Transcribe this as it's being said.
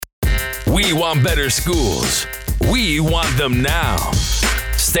We want better schools. We want them now.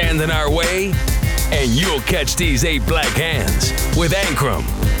 Stand in our way, and you'll catch these 8 black hands with Ankrum,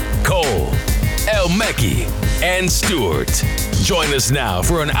 Cole, El Mekki, and Stewart. Join us now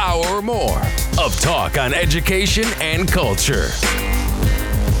for an hour or more of talk on education and culture.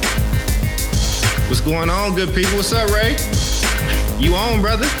 What's going on, good people? What's up, Ray? You on,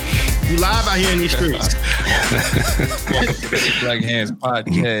 brother? You live out here in these streets. Welcome to the Black Hands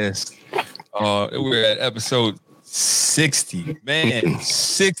Podcast. We're at episode 60. Man,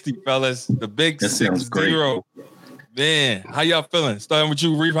 60, fellas. The big That 6-0. Man, how y'all feeling? Starting with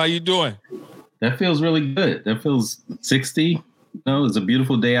you, Reef. How you doing? That feels really good. That feels 60. You know, it's a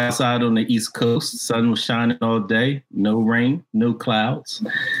beautiful day outside on the East Coast. Sun was shining all day. No rain, no clouds.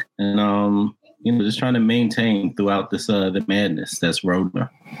 And, just trying to maintain throughout this the madness that's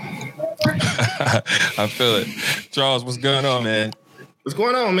Rona. I feel it. Charles, what's going on, man? What's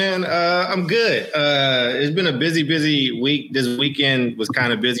going on, man? I'm good. It's been a busy week. This weekend was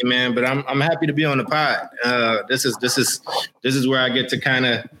kind of busy, man. But I'm happy to be on the pod. This is where I get to kind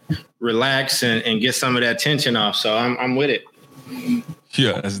of relax and get some of that tension off. So I'm with it.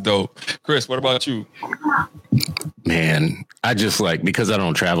 Yeah, that's dope. Chris, what about you? Man, I just because I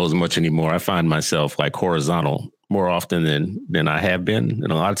don't travel as much anymore, I find myself horizontal more often than I have been.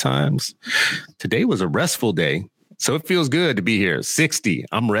 And a lot of times today was a restful day. So it feels good to be here. 60.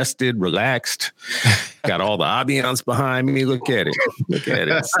 I'm rested, relaxed. Got all the ambiance behind me. Look at it.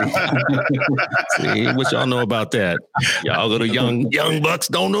 See what y'all know about that? Y'all little young bucks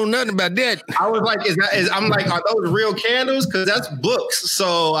don't know nothing about that. I was like, are those real candles? Because that's books.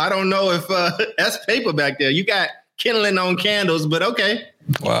 So I don't know if that's paper back there. You got kindling on candles, but okay.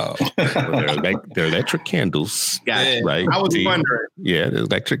 Wow. They're electric candles. Got it. Right. I was wondering. Yeah, they're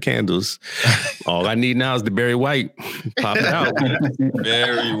electric candles. All I need now is the Barry White. Pop it out.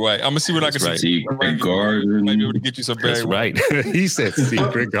 Barry White. I'm going to see what I can see. Secret Garden. Might be able to get you some Barry White. Right. He said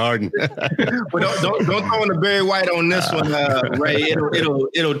Secret Garden. But don't throw in the Barry White on this one, Ray.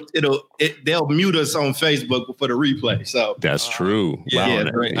 They'll mute us on Facebook for the replay. So that's true. Yeah,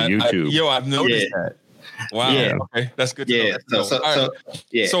 wow, right. YouTube. I've noticed that. Wow. Yeah. Okay. That's good to yeah. know.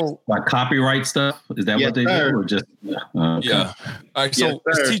 So Like copyright stuff? Is that what they do? Or just okay. Yeah. All right. So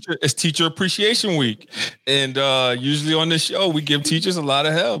it's teacher appreciation week. And usually on this show we give teachers a lot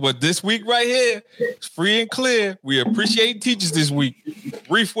of help. But this week right here, it's free and clear. We appreciate teachers this week.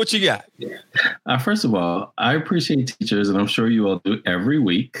 Reef, what you got? First of all, I appreciate teachers, and I'm sure you all do every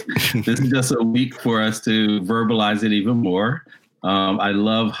week. This is just a week for us to verbalize it even more. I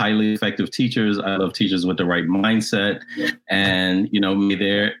love highly effective teachers. I love teachers with the right mindset, and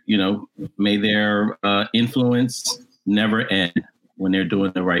may their influence never end when they're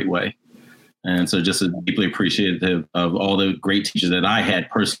doing the right way. And so, just deeply appreciative of all the great teachers that I had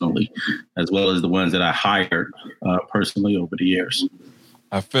personally, as well as the ones that I hired personally over the years.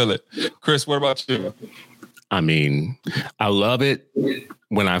 I feel it, Chris. What about you? I mean, I love it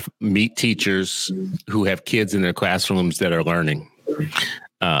when I meet teachers who have kids in their classrooms that are learning.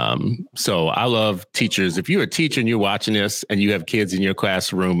 So I love teachers. If you're a teacher and you're watching this and you have kids in your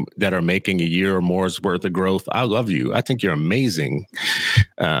classroom that are making a year or more's worth of growth, I love you. I think you're amazing.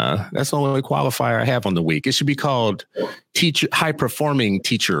 That's the only qualifier I have on the week. It should be called High Performing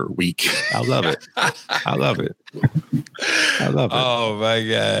Teacher Week. I love it. I love it. Oh my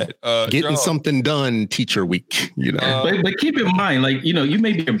God. Getting something done Teacher Week, But keep in mind, you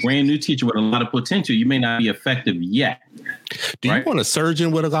may be a brand new teacher with a lot of potential. You may not be effective yet. Do you want a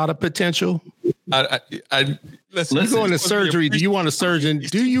surgeon with a lot of potential? Listen, you go into surgery. Do you want a surgeon?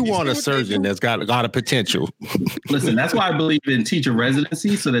 Do you want a surgeon that's got a lot of potential? Listen, that's why I believe in teacher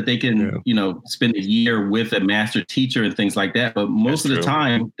residency, so that they can, spend a year with a master teacher and things like that. But most of the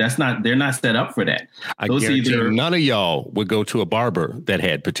time, they're not set up for that. I guarantee none of y'all would go to a barber that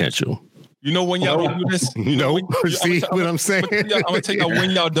had potential. You know when y'all don't do this? See what I'm saying? I'm going to tell y'all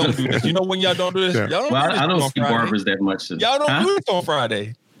when y'all don't do this. You know when y'all don't do this? Yeah. Y'all don't I don't see barbers that much. Y'all don't do this on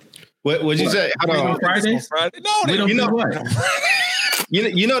Friday. What'd you say? On Fridays? No, we don't do what?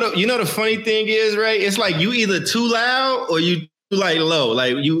 You know the funny thing is, right? It's like you either too loud or you too low.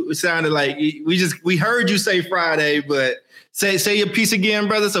 Like you sounded like we heard you say Friday, but say your piece again,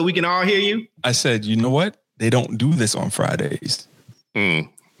 brother, so we can all hear you. I said, you know what? They don't do this on Fridays.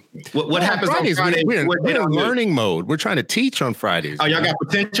 What happens Fridays, on Friday? We're in learning mode. We're trying to teach on Fridays. Oh, y'all got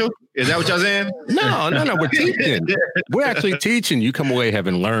potential? Is that what y'all saying? No. We're teaching. We're actually teaching. You come away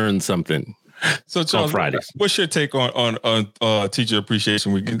having learned something. So, Charles, on Fridays. What's your take on Teacher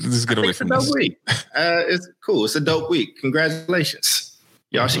Appreciation Week? Let's get away from this. It's a dope week. It's cool. It's a dope week. Congratulations.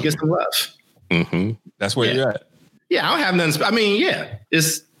 Y'all should get some love. Mm-hmm. That's where you're at. Yeah, I don't have nothing. I mean, yeah,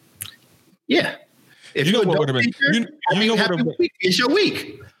 it's Yeah. If You know you're what a would have dope been? teacher, You know what happy would have week. It's your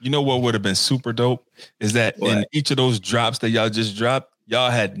week. You know what would have been super dope is that in each of those drops that y'all just dropped,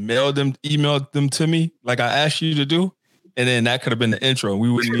 y'all had emailed them to me like I asked you to do, and then that could have been the intro. We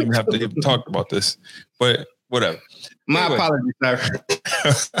wouldn't even have to even talk about this, but whatever. My apologies, sir.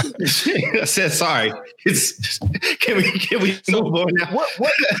 I said sorry. Can we move on now?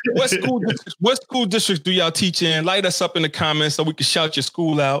 What school districts do y'all teach in? Light us up in the comments so we can shout your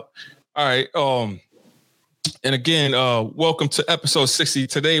school out. All right. And again, welcome to episode 60.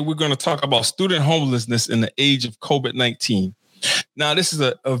 Today, we're going to talk about student homelessness in the age of COVID-19. Now, this is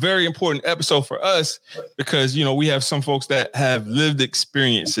a very important episode for us because, you know, we have some folks that have lived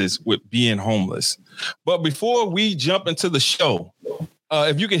experiences with being homeless. But before we jump into the show,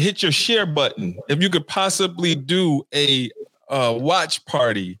 if you could hit your share button, if you could possibly do a watch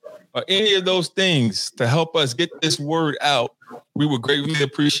party or any of those things to help us get this word out, we would greatly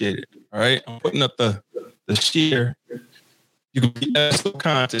appreciate it. All right. I'm putting up the share. You can be so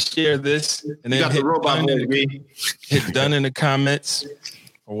kind to share this and then hit done in the comments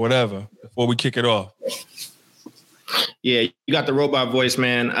or whatever before we kick it off. Yeah, you got the robot voice,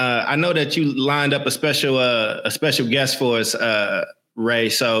 man. I know that you lined up a special guest for us, Ray.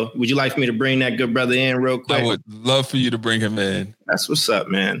 So would you like for me to bring that good brother in real quick? I would love for you to bring him in. That's what's up,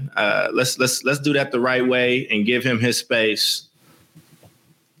 man. Let's do that the right way and give him his space.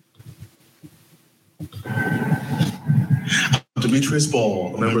 Demetrius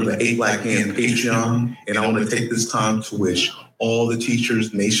Ball, a member of the 8 Black Hands Patreon, and I want to take this time to wish all the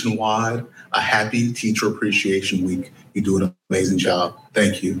teachers nationwide a happy Teacher Appreciation Week. You do an amazing job.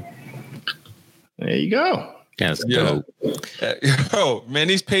 Thank you. There you go. That's dope. Oh man,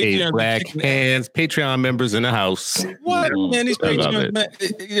 these Patreon Black Hands Patreon members in the house. What man? These Patreon, man,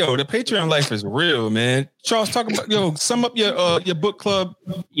 the Patreon life is real, man. Charles, talk about sum up your book club.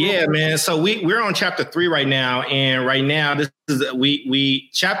 Yeah, man. So we're on chapter 3 right now, and right now this is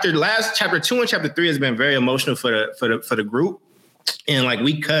chapter 2 and chapter 3 has been very emotional for the group, and like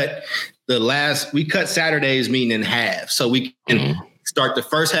we cut Saturday's meeting in half, so we can. Start the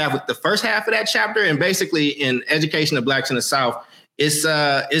first half with the first half of that chapter, and basically in Education of Blacks in the South, it's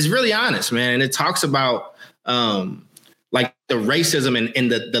really honest, man. And it talks about like the racism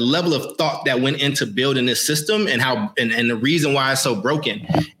and the level of thought that went into building this system and how and the reason why it's so broken.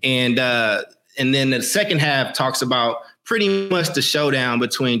 And then the second half talks about pretty much the showdown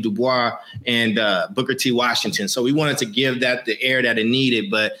between Du Bois and Booker T. Washington. So we wanted to give that the air that it needed,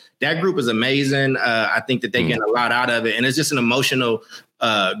 but that group is amazing. I think that they get a lot out of it, and it's just an emotional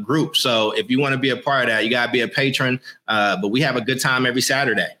group. So if you want to be a part of that, you got to be a patron. But we have a good time every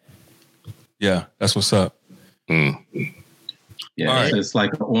Saturday. Yeah, that's what's up. Yeah, right. It's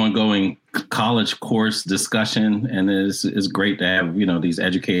like an ongoing college course discussion, and it's great to have these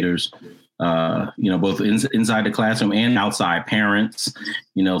educators. Both inside the classroom and outside, parents,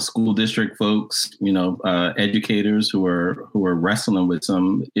 school district folks, educators who are wrestling with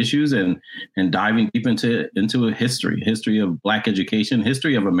some issues and diving deep into a history of Black education,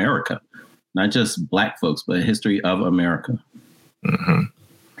 history of America, not just Black folks, but history of America. Mm-hmm.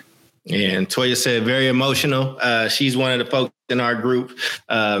 Yeah, and Toya said very emotional. She's one of the folks in our group.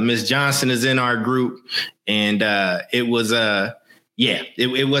 Ms. Johnson is in our group, and it was Yeah,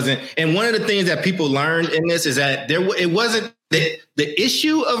 it wasn't. And one of the things that people learned in this is that it wasn't the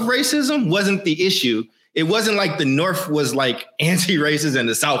issue of racism wasn't the issue. It wasn't like the North was like anti-racist and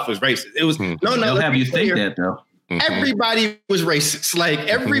the South was racist. It was no. They'll have you think that though. Everybody was racist. Like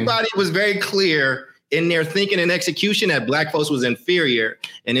everybody was very clear in their thinking and execution that Black folks was inferior.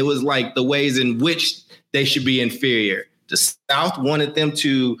 And it was like the ways in which they should be inferior. The South wanted them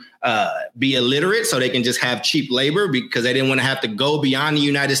to be illiterate so they can just have cheap labor because they didn't want to have to go beyond the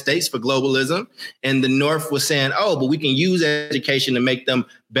United States for globalism. And the North was saying, oh, but we can use education to make them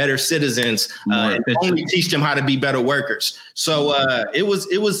better citizens and only teach them how to be better workers. So it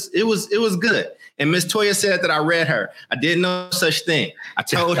was good. And Miss Toya said that I read her. I didn't know such thing. I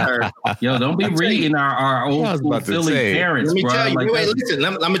told her, "Yo, don't be reading our old silly parents." Let me tell you. Wait, listen.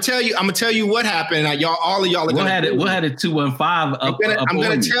 I'm gonna tell you. I'm gonna tell you what happened. All of y'all are gonna. We'll have it 215 up. I'm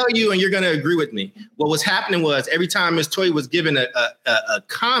gonna tell you, and you're gonna agree with me. What was happening was every time Miss Toya was giving a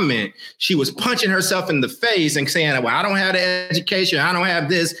comment, she was punching herself in the face and saying, "Well, I don't have the education. I don't have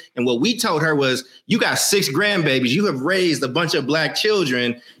this." And what we told her was, "You got 6 grandbabies. You have raised a bunch of Black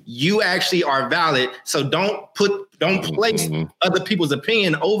children. You actually are valid. So don't place other people's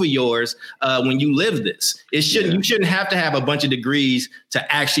opinion over yours when you live this. You shouldn't have to have a bunch of degrees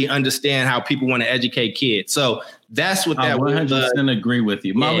to actually understand how people want to educate kids." So that's what that was. I 100% agree with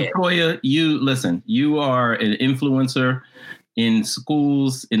you. Mama Toya, you are an influencer in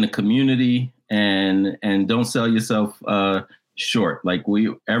schools, in the community, and don't sell yourself short. Like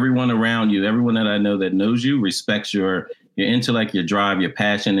everyone around you, everyone that I know that knows you respects your intellect, your drive, your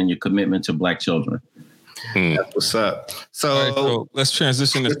passion, and your commitment to Black children. That's what's up. So let's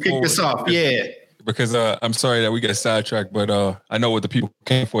transition. Let's kick this off. Yeah. Because I'm sorry that we get sidetracked, but I know what the people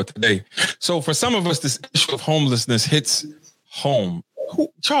came for today. So for some of us, this issue of homelessness hits home.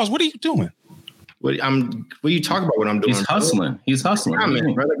 Charles, what are you doing? What are you talking about? What I'm doing? He's hustling.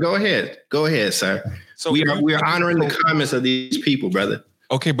 Comment, brother. Go ahead, sir. So we are honoring the comments of these people, brother.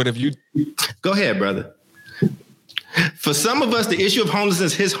 Okay, but if you go ahead, brother. For some of us, the issue of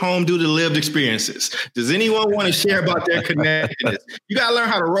homelessness hits home due to lived experiences. Does anyone want to share about their connectedness? You gotta learn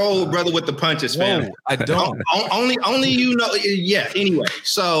how to roll, brother, with the punches, fam. I don't. Only you know. Yeah. Anyway,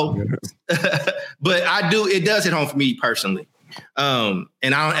 so, but I do. It does hit home for me personally, and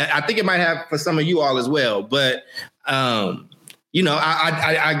I think it might have for some of you all as well. But I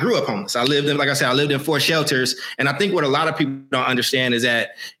grew up homeless. I lived in 4 shelters. And I think what a lot of people don't understand is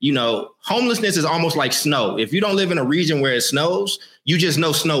that, homelessness is almost like snow. If you don't live in a region where it snows, you just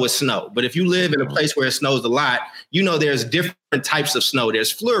know snow is snow. But if you live in a place where it snows a lot, there's different types of snow.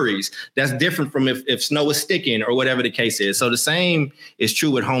 There's flurries. That's different from if snow is sticking or whatever the case is. So the same is true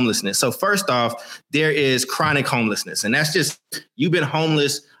with homelessness. So first off, there is chronic homelessness. And that's just, you've been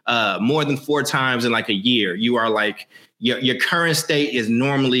homeless more than 4 times in like a year. You are like, your current state is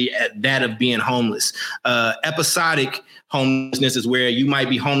normally at that of being homeless. Episodic homelessness is where you might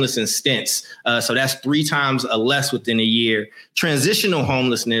be homeless in stints. So that's 3 times or less within a year. Transitional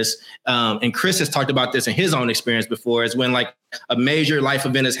homelessness, and Chris has talked about this in his own experience before, is when like a major life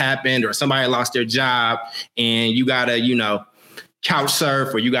event has happened or somebody lost their job and you gotta, couch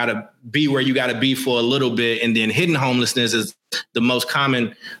surf, or you gotta be where you gotta be for a little bit. And then hidden homelessness is the most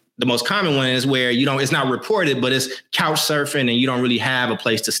common one, is where it's not reported, but it's couch surfing and you don't really have a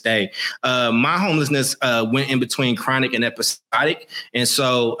place to stay. My homelessness went in between chronic and episodic. And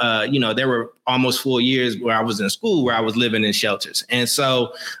so, there were almost 4 years where I was in school, where I was living in shelters. And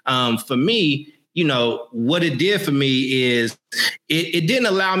so for me, what it did for me is it didn't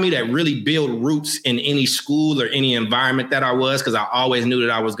allow me to really build roots in any school or any environment that I was, because I always knew that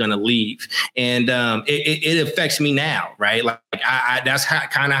I was going to leave. And it affects me now, right? Like that's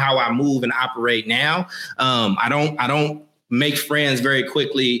kind of how I move and operate now. I don't make friends very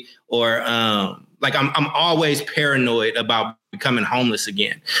quickly, or I'm always paranoid about becoming homeless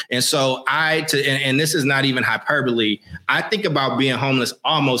again. And so and this is not even hyperbole, I think about being homeless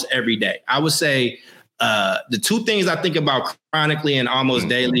almost every day. I would say the 2 things I think about chronically and almost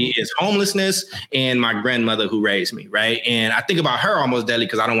daily is homelessness and my grandmother who raised me, right? And I think about her almost daily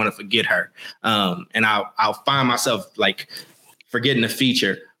because I don't want to forget her. And I'll find myself like forgetting the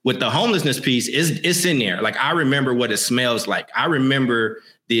feature. With the homelessness piece, it's in there. Like, I remember what it smells like. I remember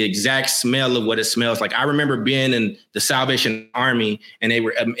the exact smell of what it smells like. I remember being in the Salvation Army, and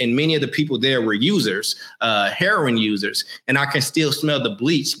and many of the people there were users, heroin users. And I can still smell the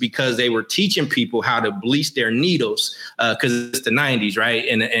bleach because they were teaching people how to bleach their needles, because it's the 90s, right?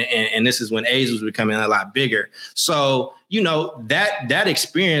 And this is when AIDS was becoming a lot bigger. So, that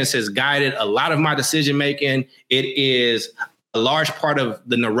experience has guided a lot of my decision making. It is a large part of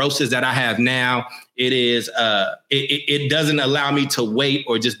the neurosis that I have now. It is, it doesn't allow me to wait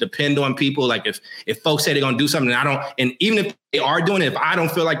or just depend on people. Like if folks say they're going to do something, and even if they are doing it, if I don't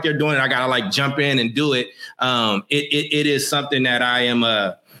feel like they're doing it, I got to like jump in and do it. It is something that I am,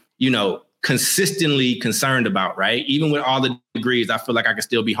 consistently concerned about, right? Even with all the degrees, I feel like I could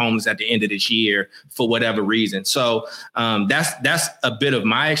still be homeless at the end of this year for whatever reason. So that's a bit of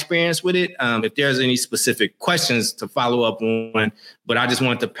my experience with it. If there's any specific questions to follow up on, but I just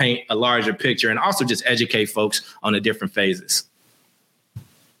want to paint a larger picture and also just educate folks on the different phases.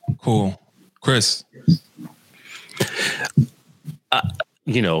 Cool. Chris.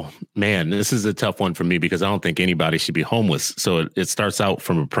 Man, this is a tough one for me because I don't think anybody should be homeless. So it starts out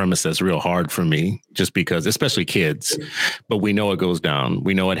from a premise that's real hard for me, just because, especially kids, but we know it goes down.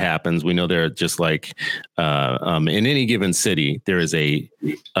 We know it happens. We know they're just like in any given city, there is a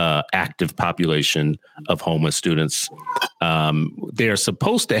active population of homeless students. They are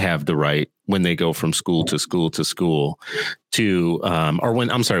supposed to have the right, when they go from school to school to school,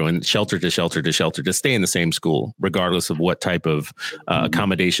 when shelter to shelter to shelter, to stay in the same school, regardless of what type of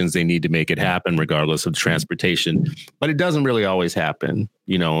accommodations they need to make it happen, regardless of transportation. But it doesn't really always happen,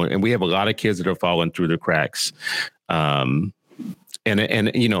 and we have a lot of kids that are falling through the cracks. And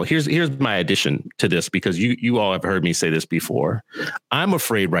here's my addition to this, because you all have heard me say this before. I'm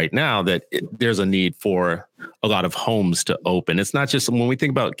afraid right now that there's a need for a lot of homes to open. It's not just when we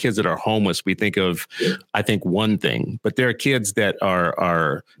think about kids that are homeless, we think of, I think, one thing, but there are kids that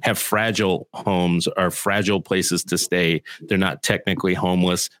have fragile homes, are fragile places to stay. They're not technically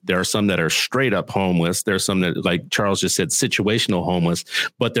homeless. There are some that are straight up homeless. There are some that, like Charles just said, situational homeless,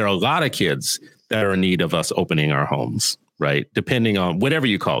 but there are a lot of kids that are in need of us opening our homes, right? Depending on whatever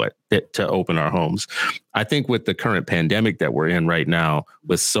you call it, to open our homes. I think with the current pandemic that we're in right now,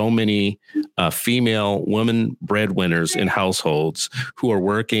 with so many female women breadwinners in households who are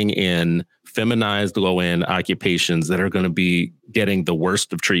working in feminized low-end occupations that are going to be getting the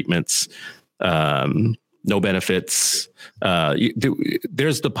worst of treatments, no benefits.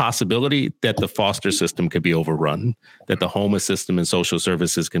 There's the possibility that the foster system could be overrun, that the homeless system and social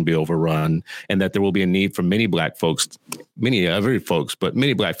services can be overrun, and that there will be a need for many Black folks, many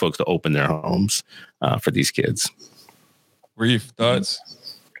Black folks to open their homes for these kids. Brief thoughts?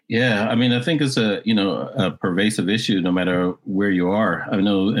 Yeah, I mean, I think it's a pervasive issue no matter where you are. I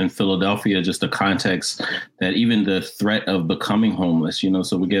know in Philadelphia, just the context that even the threat of becoming homeless,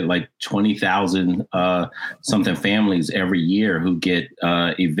 so we get like 20,000 something families every year who get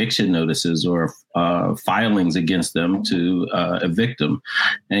eviction notices or filings against them to evict them.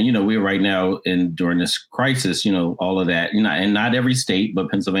 And, we're right now during this crisis, all of that, and not every state, but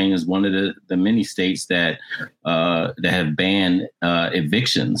Pennsylvania is one of the many states that have banned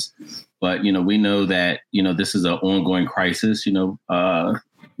evictions. But, we know that, this is an ongoing crisis,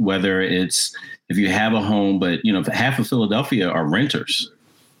 whether it's if you have a home, but, half of Philadelphia are renters.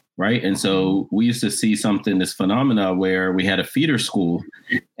 Right. And so we used to see this phenomena where we had a feeder school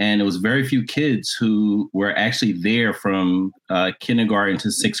and it was very few kids who were actually there from kindergarten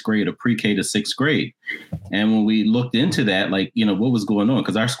to sixth grade or pre-K to sixth grade. And when we looked into that, what was going on,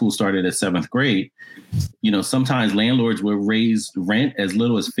 because our school started at seventh grade, sometimes landlords would raise rent as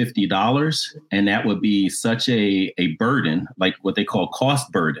little as $50. And that would be such a burden, like what they call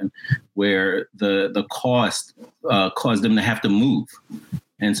cost burden, where the cost caused them to have to move.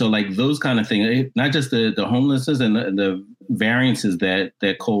 And so those kind of things, not just the homelessness and the variances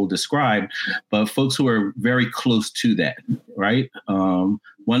that Cole described, but folks who are very close to that, right?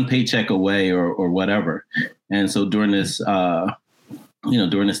 One paycheck away or whatever. And so during this time,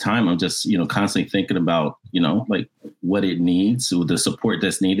 I'm just, constantly thinking about, what it needs, so the support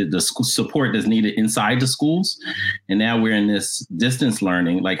that's needed, the support that's needed inside the schools. And now we're in this distance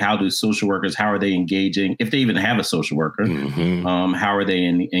learning, how do social workers, how are they engaging? If they even have a social worker, how are they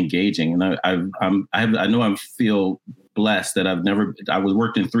engaging? And I know I feel blessed that I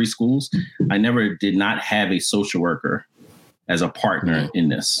worked in 3 schools. I never did not have a social worker as a partner in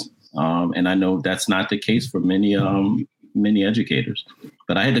this. And I know that's not the case for many educators,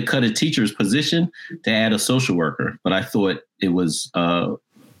 but I had to cut a teacher's position to add a social worker, but I thought it was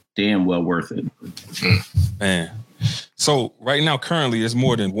damn well worth it. Man. So right now, currently, there's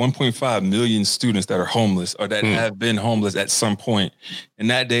more than 1.5 million students that are homeless or that have been homeless at some point. And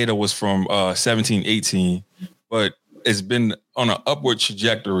that data was from 17-18, but it's been on an upward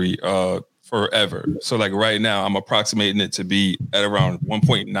trajectory forever. So right now, I'm approximating it to be at around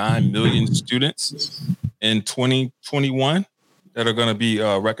 1.9 million students in 2021 that are going to be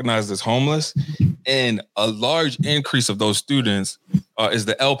recognized as homeless. And a large increase of those students is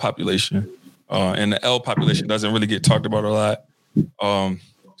the L population. And the L population doesn't really get talked about a lot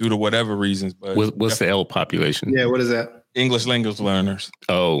due to whatever reasons. But what's the L population? Yeah, what is that? English language learners.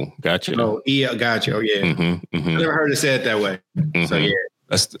 Oh, gotcha. Oh, yeah, gotcha. Oh, yeah. I never heard it said that way. So, yeah.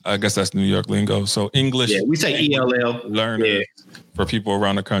 I guess that's New York lingo. So English. Yeah, we say ELL. Learners for people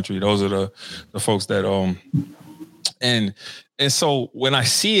around the country. Those are the folks that and so when I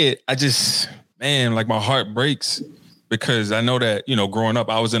see it, I just, man, my heart breaks because I know that, growing up,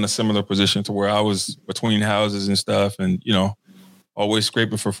 I was in a similar position to where I was between houses and stuff and, always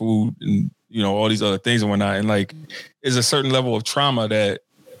scraping for food and, all these other things and whatnot. And there's a certain level of trauma that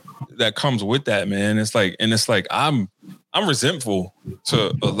comes with that, man. It's I'm resentful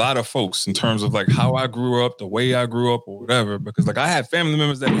to a lot of folks in terms of how I grew up, the way I grew up or whatever, because I had family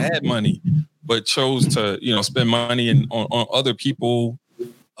members that had money, but chose to, spend money on other people,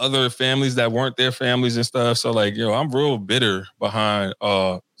 other families that weren't their families and stuff. So I'm real bitter behind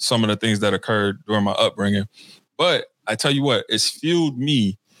some of the things that occurred during my upbringing. But I tell you what, it's fueled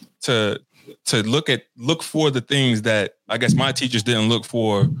me to look for the things that I guess my teachers didn't look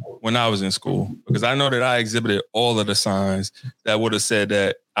for when I was in school, because I know that I exhibited all of the signs that would have said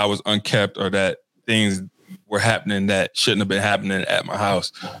that I was unkept or that things were happening that shouldn't have been happening at my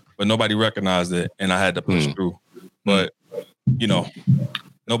house, but nobody recognized it and I had to push through. But,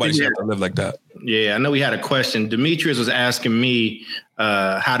 nobody should have to live like that. Yeah, I know we had a question. Demetrius was asking me,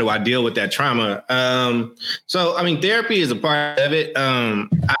 how do I deal with that trauma? So, I mean, therapy is a part of it. I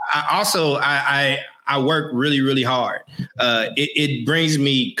work really, really hard. It brings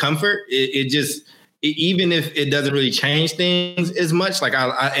me comfort. Even if it doesn't really change things as much, like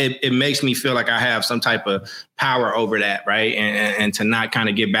it makes me feel like I have some type of power over that, right? And to not kind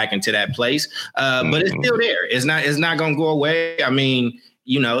of get back into that place. But it's still there. It's not going to go away. I mean,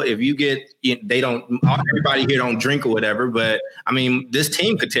 you know, if you everybody here don't drink or whatever, but I mean, this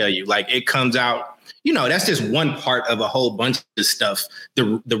team could tell you, like, it comes out, you know, that's just one part of a whole bunch of stuff,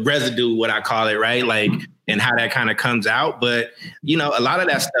 the residue, what I call it, right? Like, and how that kind of comes out. But, you know, a lot of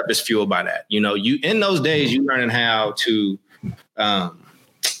that stuff is fueled by that. You know, in those days, you learning how to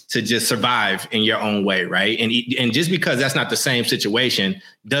just survive in your own way, right? And just because that's not the same situation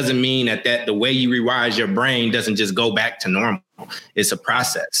doesn't mean that the way you rewire your brain doesn't just go back to normal. It's a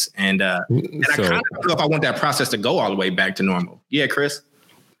process. And I kind of don't know if I want that process to go all the way back to normal. Yeah, Chris?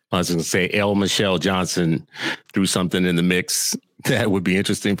 I was going to say, L. Michelle Johnson threw something in the mix that would be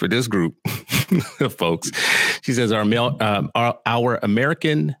interesting for this group of folks. She says, our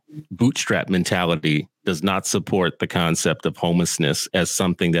American bootstrap mentality does not support the concept of homelessness as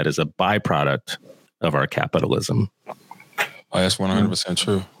something that is a byproduct of our capitalism. Oh, that's 100%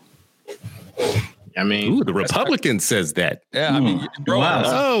 true. I mean, ooh, the Republican says that. Yeah, I mean, bro. Wow.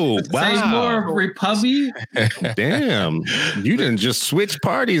 Oh, wow. Say more, Republican. Damn, you didn't just switch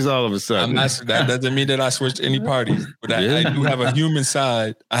parties all of a sudden. That doesn't mean that I switched any parties, but I do have a human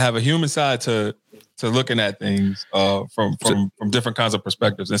side. I have a human side to looking at things from different kinds of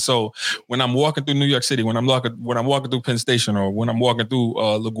perspectives. And so when I'm walking through New York City, when I'm walking through Penn Station, or when I'm walking through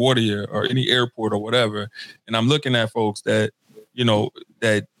LaGuardia or any airport or whatever, and I'm looking at folks that, you know,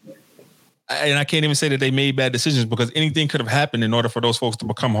 that. And I can't even say that they made bad decisions, because anything could have happened in order for those folks to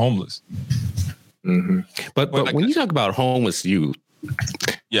become homeless. Mm-hmm. But when you talk about homeless youth,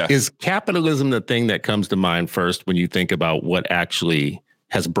 is capitalism the thing that comes to mind first when you think about what actually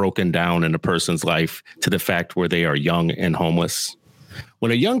has broken down in a person's life to the fact where they are young and homeless?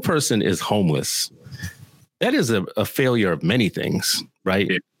 When a young person is homeless, that is a failure of many things, right?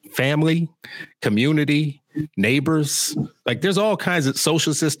 Yeah. Family, community, neighbors, like there's all kinds of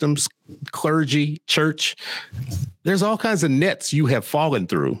social systems, clergy, church. There's all kinds of nets you have fallen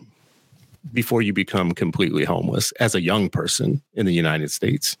through before you become completely homeless as a young person in the United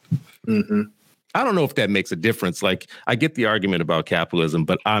States. Mm-hmm. I don't know if that makes a difference. Like, I get the argument about capitalism,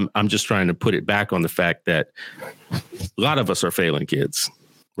 but I'm just trying to put it back on the fact that a lot of us are failing kids,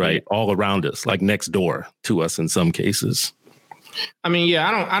 right? All around us, like next door to us in some cases. I mean,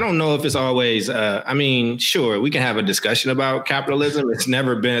 yeah, I don't know if it's always, I mean, sure, we can have a discussion about capitalism. It's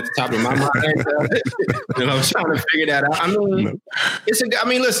never been at the top of my mind. You know, I'm trying to figure that out. I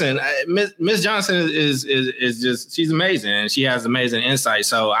mean, listen, Miss Johnson is just, she's amazing, and she has amazing insight.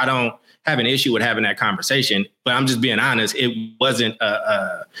 So I don't have an issue with having that conversation, but I'm just being honest. It wasn't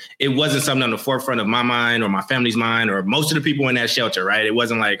something on the forefront of my mind or my family's mind or most of the people in that shelter, right? It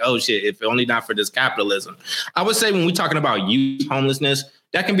wasn't like, oh shit, if only not for this capitalism. I would say when we're talking about youth homelessness,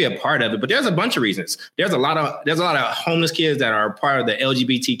 that can be a part of it, but there's a bunch of reasons. There's a lot of homeless kids that are part of the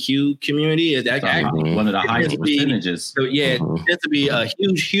LGBTQ community. That one of the highest percentages. So yeah, it tends to be a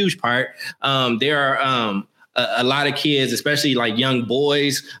huge part. There are a lot of kids, especially like young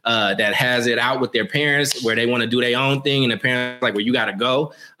boys, that has it out with their parents where they want to do their own thing, and the parents like, well, you got to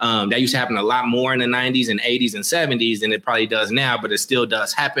go. That used to happen a lot more in the 90s and 80s and 70s than it probably does now, but it still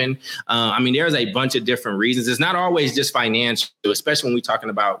does happen. I mean, there's a bunch of different reasons. It's not always just financial, especially when we're talking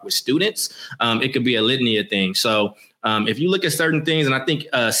about with students. It could be a litany of things. So if you look at certain things, and I think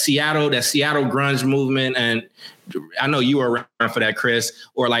Seattle grunge movement, and I know you were around for that, Chris,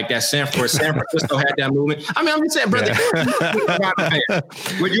 or like that San Francisco had that movement. I mean, I'm just saying, brother,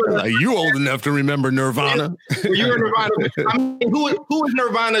 you old enough to remember Nirvana? Were you in Nirvana? I mean, who is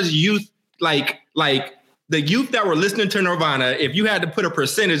Nirvana's youth? Like the youth that were listening to Nirvana, if you had to put a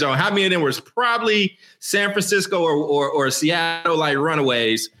percentage on how many of them was probably San Francisco or Seattle, like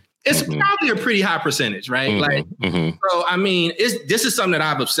runaways, it's probably a pretty high percentage, right? So, I mean, this is something that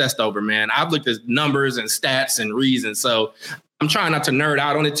I've obsessed over, man. I've looked at numbers and stats and reasons. So I'm trying not to nerd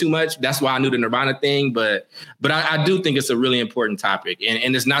out on it too much. That's why I knew the Nirvana thing. But I do think it's a really important topic.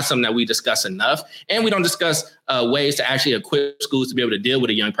 And it's not something that we discuss enough. And we don't discuss ways to actually equip schools to be able to deal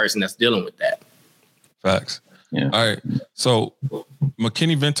with a young person that's dealing with that. Facts. Yeah. All right. So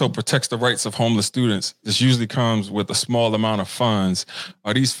McKinney-Vento protects the rights of homeless students. This usually comes with a small amount of funds.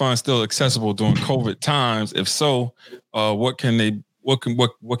 Are these funds still accessible during COVID times? If so, what can they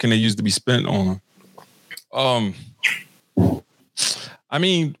use to be spent on? I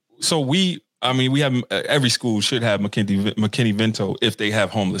mean, so we I mean, we have every school should have McKinney-Vento if they have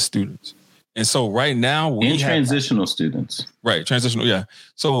homeless students. And so right now we have transitional students. Right, transitional, yeah.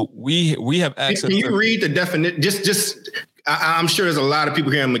 So we have access. Can you read the definition? I'm sure there's a lot of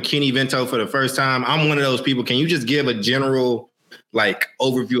people hearing McKinney-Vento for the first time. I'm one of those people. Can you just give a general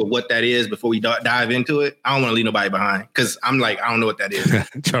overview of what that is before we dive into it? I don't want to leave nobody behind because I'm like, I don't know what that is.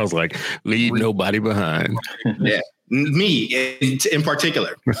 Charles leave nobody behind. Yeah, me in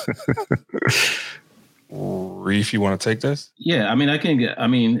particular. Reef, you want to take this? Yeah, I mean,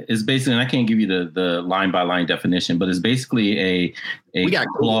 it's basically, and I can't give you the line by line definition, but it's basically a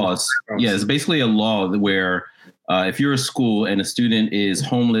clause. Yeah, it's basically a law where if you're a school and a student is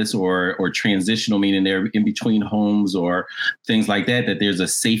homeless or transitional, meaning they're in between homes or things like that, that there's a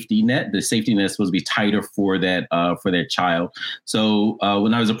safety net. The safety net is supposed to be tighter for that child. So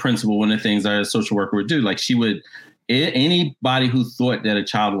when I was a principal, one of the things our social worker would do, she would. Anybody who thought that a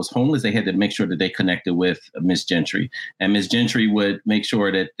child was homeless, they had to make sure that they connected with Miss Gentry, and Miss Gentry would make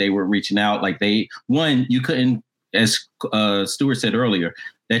sure that they were reaching out. You couldn't, as Stuart said earlier,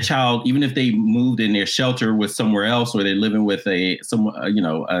 that child, even if they moved in their shelter with somewhere else, or they're living with a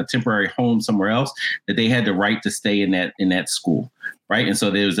temporary home somewhere else, that they had the right to stay in that school. Right. And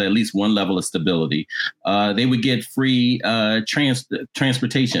so there's at least one level of stability. They would get free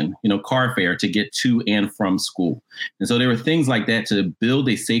transportation, car fare to get to and from school. And so there were things like that to build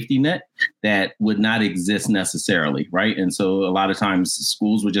a safety net that would not exist necessarily. Right. And so a lot of times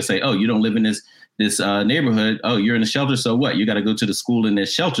schools would just say, oh, you don't live in this neighborhood. Oh, you're in a shelter. So what? You got to go to the school in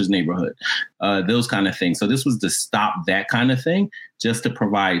this shelter's neighborhood. Those kind of things. So this was to stop that kind of thing, just to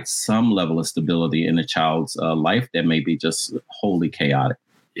provide some level of stability in a child's life that may be just wholly chaotic.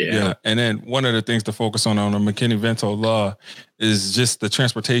 Yeah. And then one of the things to focus on the McKinney-Vento law is just the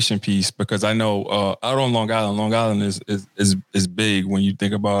transportation piece, because I know out on Long Island is big when you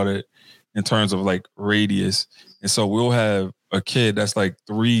think about it in terms of radius. And so we'll have a kid that's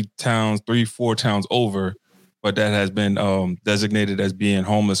 3-4 towns over, but that has been designated as being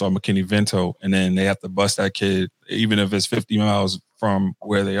homeless or McKinney-Vento. And then they have to bus that kid, even if it's 50 miles from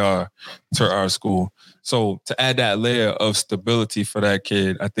where they are, to our school. So to add that layer of stability for that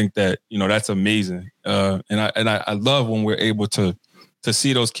kid, I think that, that's amazing. And I love when we're able to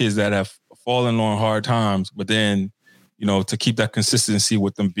see those kids that have fallen on hard times, but then, to keep that consistency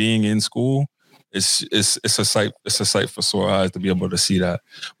with them being in school. It's a sight for sore eyes to be able to see that.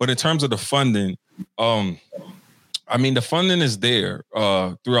 But in terms of the funding, the funding is there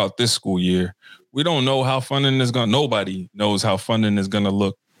throughout this school year. We don't know how funding is nobody knows how funding is going to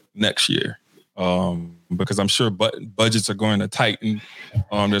look next year, because I'm sure budgets are going to tighten.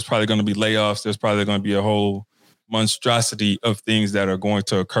 There's probably going to be layoffs. There's probably going to be a whole monstrosity of things that are going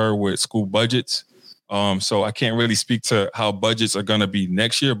to occur with school budgets. So I can't really speak to how budgets are going to be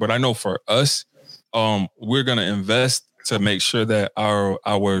next year, but I know for us, we're going to invest to make sure that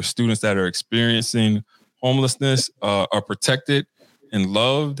our students that are experiencing homelessness are protected and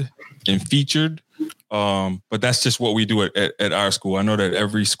loved and featured. But that's just what we do at our school. I know that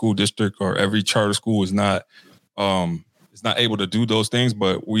every school district or every charter school is not able to do those things,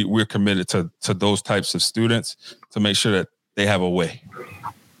 but we're committed to those types of students to make sure that they have a way.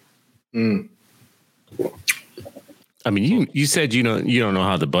 Mm. I mean, you said you don't know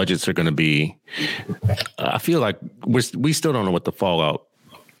how the budgets are going to be. I feel like we still don't know what the fallout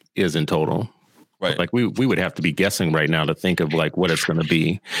is in total. Right. We would have to be guessing right now to think of what it's going to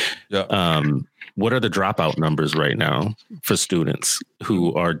be. Yeah. What are the dropout numbers right now for students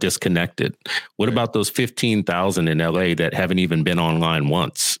who are disconnected? What about those 15,000 in LA that haven't even been online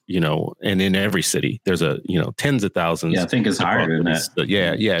once, and in every city there's tens of thousands. Yeah, I think it's higher than that.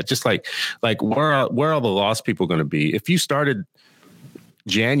 Yeah. Just where are the lost people going to be? If you started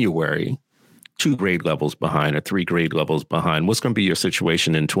January 2 grade levels behind or 3 grade levels behind, what's going to be your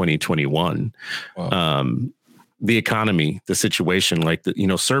situation in 2021? Wow. The economy, the situation,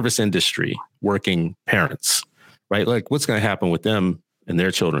 service industry, working parents, right? What's going to happen with them and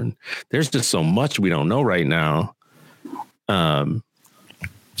their children? There's just so much we don't know right now.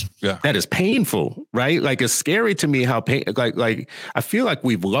 That is painful, right? It's scary to me how I feel like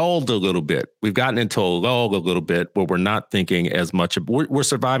we've lulled a little bit. We've gotten into a lull a little bit where we're not thinking as much. We're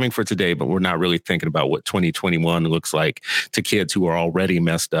surviving for today, but we're not really thinking about what 2021 looks like to kids who are already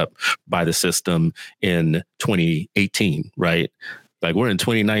messed up by the system in 2018, right? We're in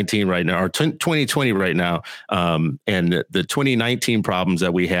 2019 right now, or 2020 right now. And the 2019 problems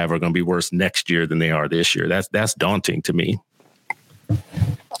that we have are going to be worse next year than they are this year. That's daunting to me.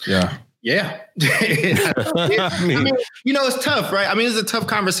 Yeah. I mean, it's tough, right? I mean, it's a tough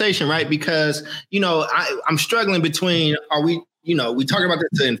conversation, right? Because, I'm struggling between, are we we talking about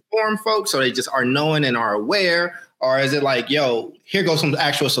this to inform folks so they just are knowing and are aware? Or is it like, yo, here goes some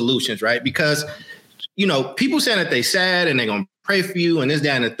actual solutions, right? Because, people saying that they sad and they're going to pray for you and this,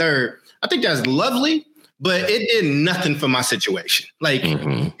 that, and the third. I think that's lovely, but it did nothing for my situation. Like,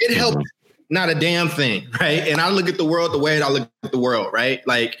 it helped not a damn thing, right? And I look at the world the way I look at the world, right?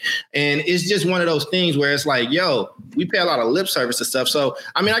 Like, and it's just one of those things where it's like, yo, we pay a lot of lip service to stuff. So,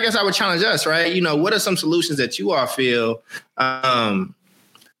 I mean, I guess I would challenge us, right? What are some solutions that you all feel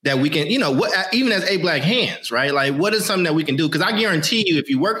that we can, even as Black Hands, right? Like, what is something that we can do? Because I guarantee you, if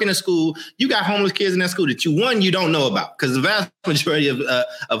you work in a school, you got homeless kids in that school that you don't know about. Because the vast majority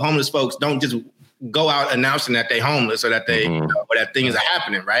of homeless folks don't just go out announcing that they're homeless or that they or that things are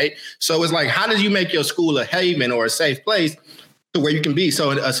happening, right? So it's like, how did you make your school a haven or a safe place to where you can be?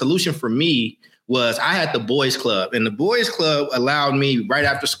 So a solution for me was I had the boys club, and the boys club allowed me right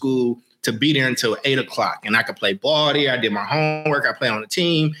after school to be there until 8:00, and I could play ball there. I did my homework. I played on the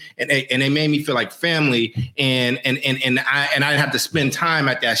team, and they made me feel like family. And I didn't have to spend time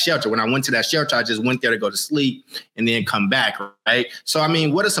at that shelter. When I went to that shelter, I just went there to go to sleep and then come back. Right. So I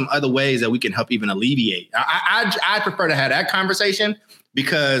mean, what are some other ways that we can help even alleviate? I prefer to have that conversation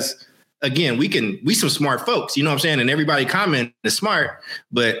because, again, we some smart folks. You know what I'm saying? And everybody comment is smart,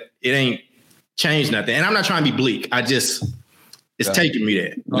 but it ain't changed nothing. And I'm not trying to be bleak. It's taking me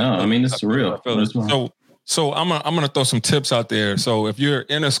there. No, I mean, it's real. So I'm gonna throw some tips out there. So if you're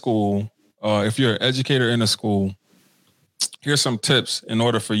in a school, if you're an educator in a school, here's some tips in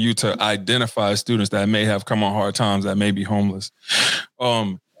order for you to identify students that may have come on hard times, that may be homeless.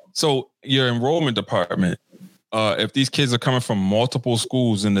 So your enrollment department, if these kids are coming from multiple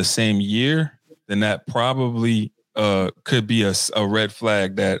schools in the same year, then that probably could be a red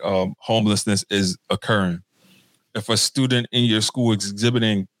flag that homelessness is occurring. If a student in your school is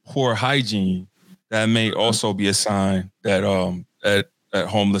exhibiting poor hygiene, that may also be a sign that that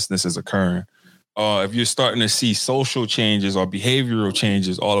homelessness is occurring. If you're starting to see social changes or behavioral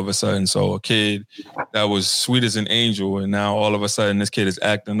changes all of a sudden, so a kid that was sweet as an angel and now all of a sudden this kid is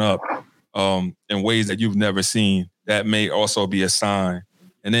acting up in ways that you've never seen, that may also be a sign.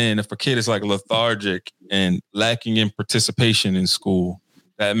 And then if a kid is like lethargic and lacking in participation in school,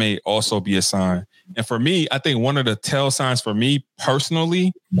 that may also be a sign. And for me, I think one of the tell signs for me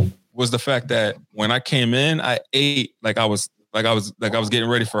personally was the fact that when I came in, I ate like I was getting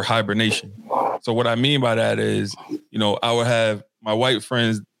ready for hibernation. So what I mean by that is, I would have my white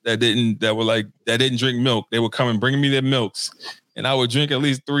friends that didn't drink milk. They would come and bring me their milks, and I would drink at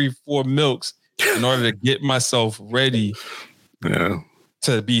least 3-4 milks in order to get myself ready. Yeah.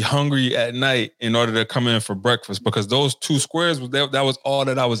 To be hungry at night in order to come in for breakfast, because those 2 squares that was all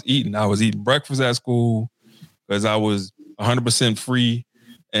that I was eating. I was eating breakfast at school because I was 100% free,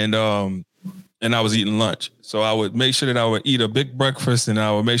 and I was eating lunch. So I would make sure that I would eat a big breakfast, and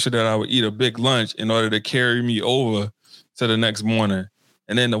I would make sure that I would eat a big lunch in order to carry me over to the next morning.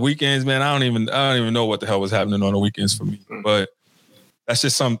 And then the weekends, man, I don't even know what the hell was happening on the weekends for me. But that's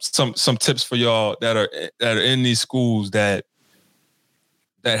just some tips for y'all that are in these schools that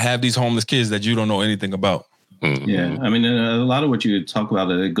have these homeless kids that you don't know anything about. Yeah. I mean, a lot of what you talk about,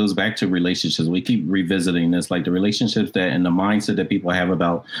 it goes back to relationships. We keep revisiting this, like the relationships that and the mindset that people have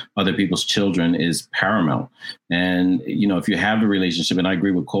about other people's children is paramount. And, if you have the relationship, and I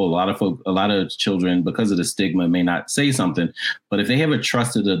agree with Cole, a lot of children, because of the stigma, may not say something, but if they have a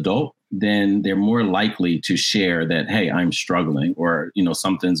trusted adult, then they're more likely to share that, hey, I'm struggling, or,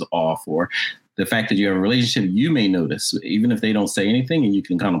 something's off, or the fact that you have a relationship, you may notice, even if they don't say anything, and you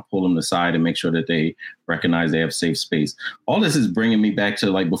can kind of pull them aside and make sure that they recognize they have safe space. All this is bringing me back to,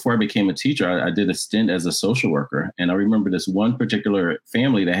 like, before I became a teacher, I did a stint as a social worker. And I remember this one particular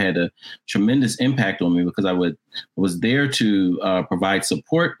family that had a tremendous impact on me, because I was there to provide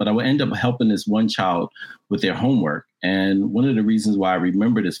support, but I would end up helping this one child with their homework. And one of the reasons why I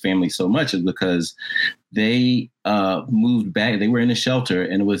remember this family so much is because they moved back. They were in a shelter,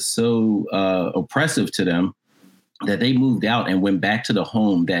 and it was so oppressive to them that they moved out and went back to the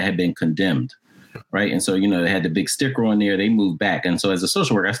home that had been condemned. Right. And so, they had the big sticker on there. They moved back. And so as a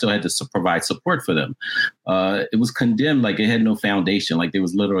social worker, I still had to provide support for them. It was condemned, like it had no foundation, like there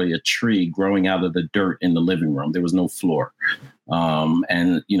was literally a tree growing out of the dirt in the living room. There was no floor.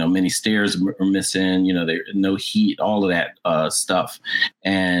 And, many stairs were missing, there no heat, all of that stuff.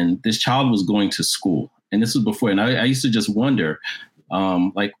 And this child was going to school. And this was before. And I used to just wonder,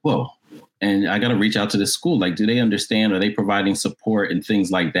 whoa. And I got to reach out to the school. Like, do they understand? Are they providing support and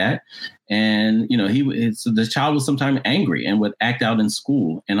things like that? And, the child was sometimes angry and would act out in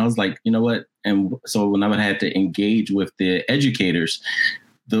school. And I was like, you know what? And so when I would have to engage with the educators,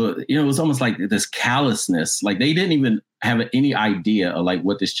 it was almost like this callousness. Like they didn't even have any idea of like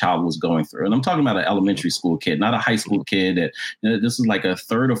what this child was going through. And I'm talking about an elementary school kid, not a high school kid. That this is like a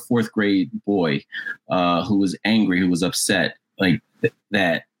 3rd or 4th grade boy who was angry, who was upset, like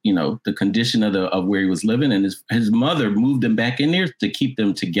that. The condition of where he was living, and his mother moved them back in there to keep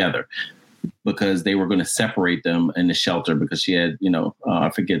them together because they were going to separate them in the shelter because she had, I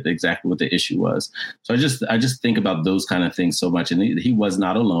forget exactly what the issue was. So I just think about those kind of things so much. And he was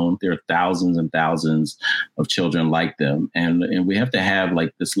not alone. There are thousands and thousands of children like them. And we have to have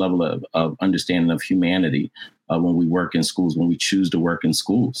like this level of understanding of humanity when we work in schools, when we choose to work in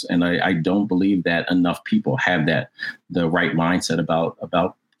schools. And I don't believe that enough people have the right mindset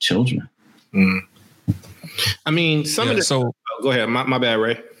about children. I mean, So go ahead. My bad,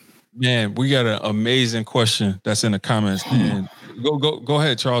 Ray. Man, we got an amazing question that's in the comments. And go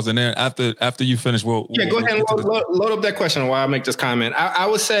ahead, Charles. And then after you finish, we'll go ahead and load up that question while I make this comment. I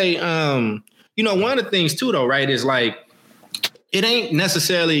would say, one of the things too, though, right, is like, it ain't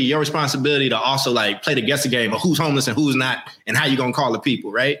necessarily your responsibility to also like play the guessing game of who's homeless and who's not and how you're going to call the people,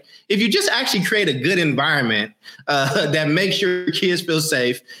 right? If you just actually create a good environment that makes your kids feel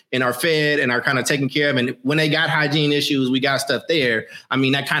safe and are fed and are kind of taken care of, and when they got hygiene issues, we got stuff there. I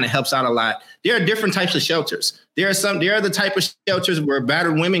mean, that kind of helps out a lot. There are different types of shelters. There are the type of shelters where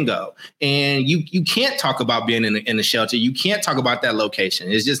battered women go, and you can't talk about being in the shelter. You can't talk about that location.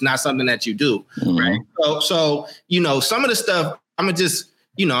 It's just not something that you do, right? So some of the stuff, I'm gonna just,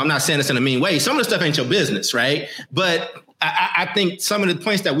 I'm not saying this in a mean way. Some of the stuff ain't your business, right? But I think some of the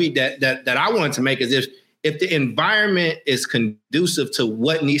points that I wanted to make is if the environment is conducive to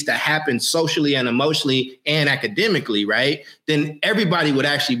what needs to happen socially and emotionally and academically, right, then everybody would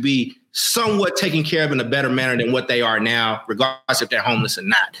actually be somewhat taken care of in a better manner than what they are now, regardless if they're homeless or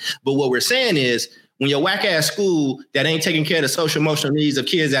not. But what we're saying is, when your whack ass school that ain't taking care of the social emotional needs of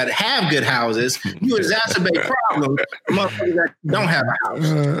kids that have good houses, you exacerbate problems for motherfuckers that don't have a house.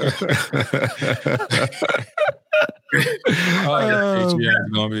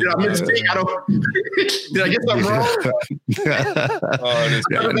 Did I get something wrong?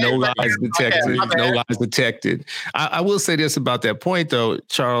 No lies detected. No lies detected. I will say this about that point, though,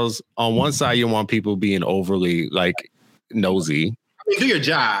 Charles. On one side, you want people being overly like nosy. I mean, do your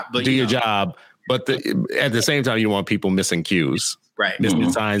job, but do your job. But at the same time, you want people missing cues, right?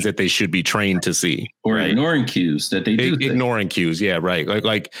 Missing signs that they should be trained to see, or right? Ignoring cues that they do. Ignoring cues, yeah, right.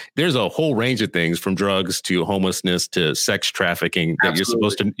 Like there's a whole range of things from drugs to homelessness to sex trafficking that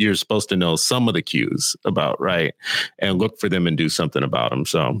you're supposed to know some of the cues about, right? And look for them and do something about them.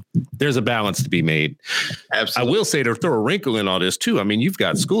 So there's a balance to be made. Absolutely. I will say to throw a wrinkle in all this too. I mean, you've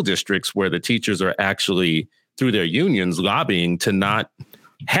got school districts where the teachers are actually through their unions lobbying to not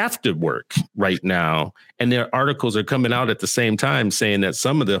have to work right now. And their articles are coming out at the same time saying that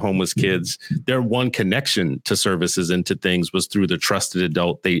some of the homeless kids, their one connection to services and to things was through the trusted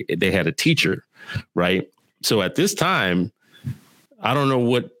adult. They had a teacher, right? So at this time, I don't know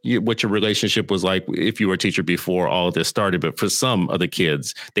what your relationship was like if you were a teacher before all of this started, but for some of the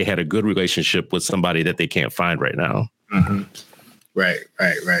kids, they had a good relationship with somebody that they can't find right now. Mm-hmm. Right.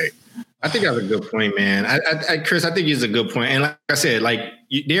 I think that's a good point, man. Chris, I think it's a good point. And like I said,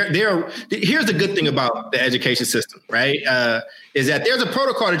 here's the good thing about the education system, right? Is that there's a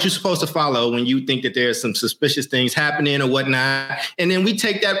protocol that you're supposed to follow when you think that there's some suspicious things happening or whatnot. And then we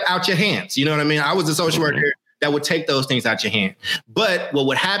take that out your hands. You know what I mean? I was a social worker that would take those things out your hand. But what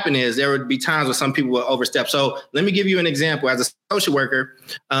would happen is there would be times where some people would overstep. So let me give you an example. As a social worker,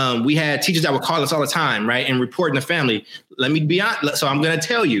 we had teachers that would call us all the time, right? And reporting to family. Let me be honest. So I'm going to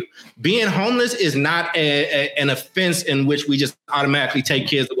tell you, being homeless is not an offense in which we just automatically take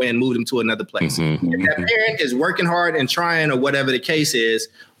kids away and move them to another place. Mm-hmm. If that parent is working hard and trying or whatever the case is,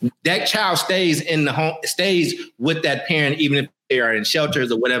 that child stays in the home, stays with that parent, even if they are in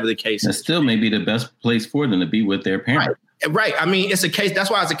shelters or whatever the case is. That still may be the best place for them to be with their parent. Right. I mean, it's a case. That's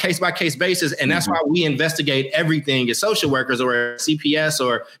why it's a case by case basis. And that's why we investigate everything as social workers or CPS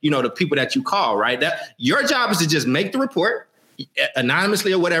or, the people that you call. Right. That your job is to just make the report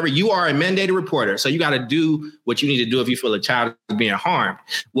anonymously or whatever. You are a mandated reporter. So you got to do what you need to do if you feel a child is being harmed.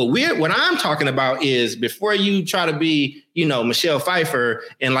 What I'm talking about is before you try to be, Michelle Pfeiffer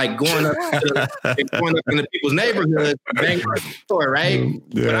and like going up into people's neighborhoods, banging on the door, right?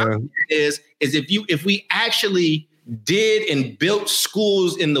 Yeah. What I'm saying is if we actually did and built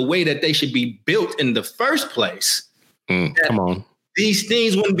schools in the way that they should be built in the first place, come on. These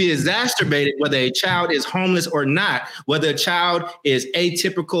things wouldn't be exacerbated whether a child is homeless or not, whether a child is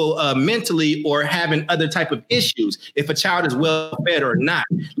atypical mentally or having other type of issues, if a child is well fed or not.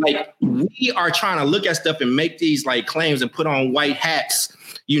 Like, we are trying to look at stuff and make these like claims and put on white hats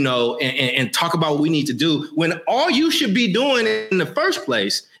and talk about what we need to do, when all you should be doing in the first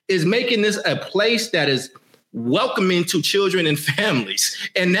place is making this a place that is welcoming to children and families.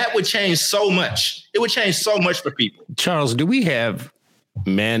 And that would change so much. It would change so much for people. Charles, do we have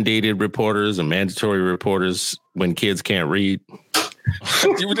mandated reporters or mandatory reporters when kids can't read?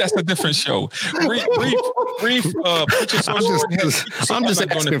 That's a different show. I'm just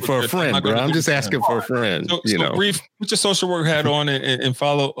asking for a friend, bro. I'm just asking for a friend. So Brief, put your social work hat on and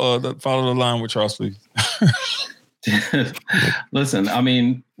follow the line with Charles, please. Listen, I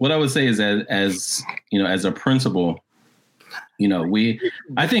mean, what I would say is as a principal,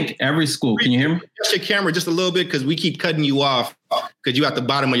 I think every school, can you hear me? Adjust your camera just a little bit because we keep cutting you off because you at the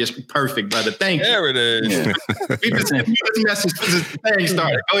bottom of your screen. Perfect, brother. Thank you. There it is. Yeah. This message this thing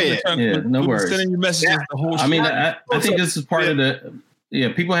started. Go ahead. Yeah, no worries. Sending you messages the whole show. I mean, I think this is part of the.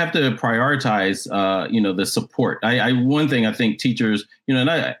 Yeah, people have to prioritize, the support. One thing I think teachers, and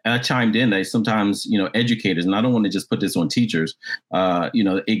I chimed in that sometimes, educators, and I don't want to just put this on teachers,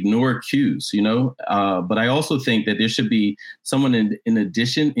 ignore cues, but I also think that there should be someone in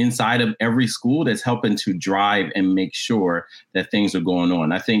addition inside of every school that's helping to drive and make sure that things are going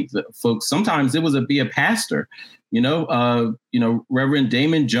on. I think that folks, sometimes it was be a pastor, Reverend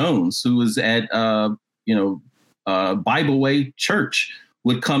Damon Jones, who was at, Bible Way Church,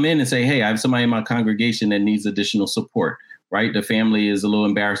 would come in and say, hey, I have somebody in my congregation that needs additional support, right? The family is a little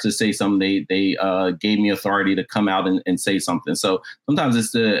embarrassed to say something. They gave me authority to come out and say something. So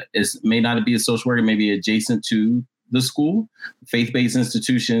sometimes it may not be a social worker, maybe adjacent to the school, faith-based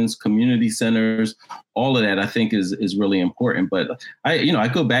institutions, community centers, all of that I think is really important. But I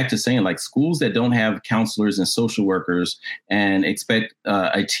go back to saying, like, schools that don't have counselors and social workers and expect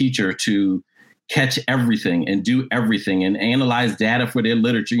a teacher to catch everything and do everything and analyze data for their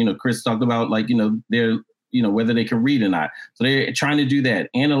literature. Chris talked about their, whether they can read or not. So they're trying to do that,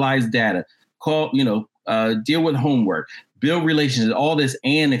 analyze data, deal with homework, build relationships, all this,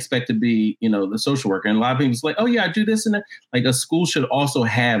 and expect to be, the social worker. And a lot of people like, oh yeah, I do this and that. Like, a school should also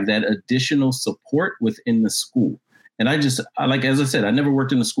have that additional support within the school. And as I said, I never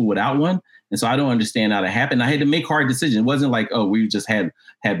worked in a school without one. And so I don't understand how that happened. I had to make hard decisions. It wasn't like, oh, we just had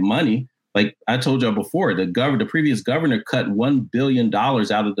money. Like I told y'all before, the previous governor cut $1 billion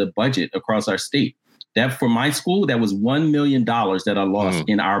out of the budget across our state. That for my school, that was $1 million that I lost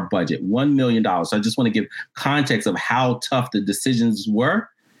in our budget, $1 million. So I just want to give context of how tough the decisions were.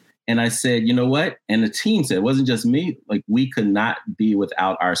 And I said, you know what? And the team said, it wasn't just me, like, we could not be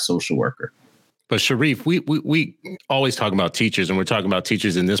without our social worker. But Sharif, we always talk about teachers, and we're talking about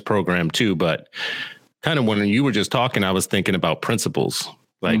teachers in this program too. But kind of when you were just talking, I was thinking about principals,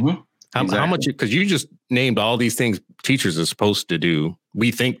 like, how much, because you just named all these things teachers are supposed to do. We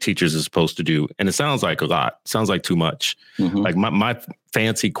think teachers are supposed to do. And it sounds like a lot. Sounds like too much. Like my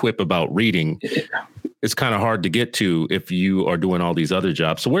fancy quip about reading, it's kind of hard to get to if you are doing all these other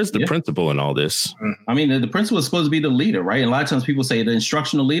jobs. So where's the principal in all this? I mean, the principal is supposed to be the leader, right? And a lot of times people say the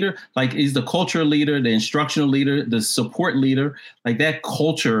instructional leader, like, is the culture leader, the instructional leader, the support leader. Like, that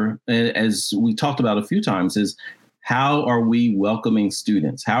culture, as we talked about a few times, is how are we welcoming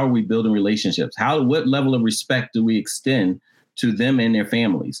students? How are we building relationships? What level of respect do we extend to them and their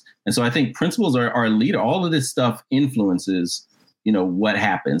families? And so I think principals are a leader. All of this stuff influences, what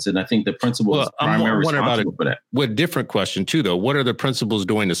happens. And I think the principal is primarily responsible for that. With different question too, though, what are the principals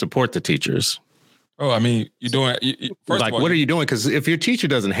doing to support the teachers? Oh, I mean, you're doing first like, of all, what are you doing? Because if your teacher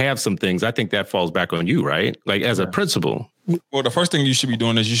doesn't have some things, I think that falls back on you, right? Like, as a principal. Well, the first thing you should be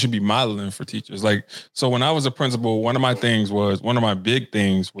doing is you should be modeling for teachers. Like, so when I was a principal, one of my big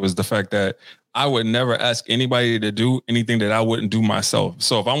things was the fact that I would never ask anybody to do anything that I wouldn't do myself.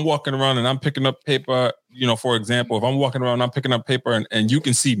 So if I'm walking around and I'm picking up paper, for example, if I'm walking around and I'm picking up paper and you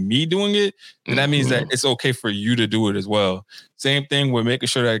can see me doing it, then that means that it's okay for you to do it as well. Same thing with making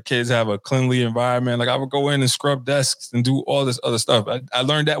sure that kids have a cleanly environment. Like, I would go in and scrub desks and do all this other stuff. I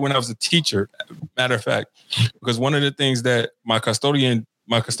learned that when I was a teacher, matter of fact, because one of the things that my custodian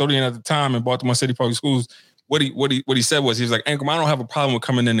at the time in Baltimore City Public Schools, what he said was, he was like, Ankrum, I don't have a problem with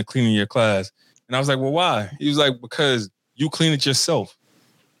coming in and cleaning your class. And I was like, well, why? He was like, because you clean it yourself.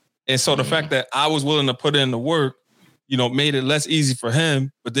 And so the fact that I was willing to put in the work, made it less easy for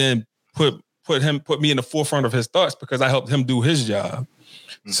him, but then put me in the forefront of his thoughts because I helped him do his job.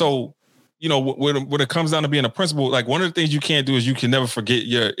 So, when it comes down to being a principal, like, one of the things you can't do is you can never forget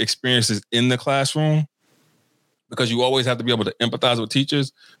your experiences in the classroom, because you always have to be able to empathize with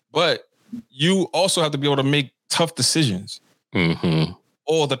teachers, but you also have to be able to make tough decisions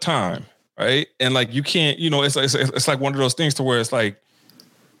all the time. Right. And like, you can't, it's like one of those things to where it's like,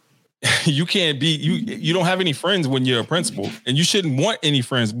 you can't be you don't have any friends when you're a principal, and you shouldn't want any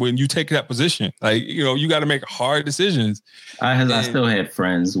friends when you take that position. Like, you got to make hard decisions. I still had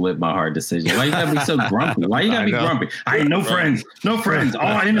friends with my hard decisions. Why you gotta be so grumpy? Why you gotta be grumpy? I ain't no friends,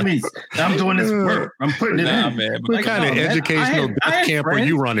 all enemies. I'm doing this work. I'm putting it in. Man, what kind of educational camp are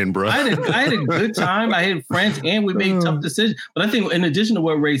you running, bro? I had a good time. I had friends, and we made tough decisions. But I think, in addition to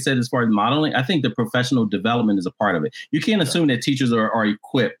what Ray said as far as modeling, I think the professional development is a part of it. You can't assume that teachers are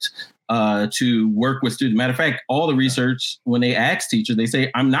equipped to work with students. Matter of fact, all the research, when they ask teachers, they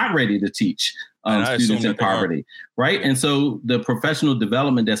say, I'm not ready to teach students in poverty, right? And so the professional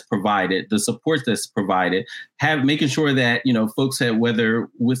development that's provided, the supports that's provided, making sure that, folks had, whether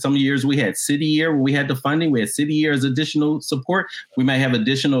with some years we had City Year where we had the funding, we had City Year as additional support. We might have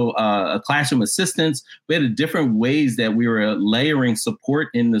additional classroom assistants. We had different ways that we were layering support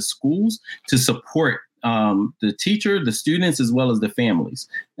in the schools to support the teacher, the students, as well as the families.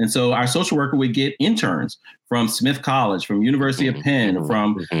 And so our social worker would get interns from Smith College, from University of Penn,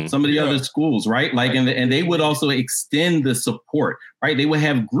 from some of the other schools, right? Like, and they would also extend the support, right? They would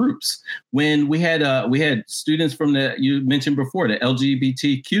have groups. When we had students from you mentioned before, the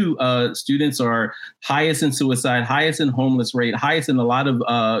LGBTQ students are highest in suicide, highest in homeless rate, highest in a lot of,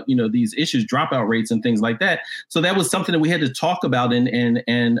 these issues, dropout rates and things like that. So that was something that we had to talk about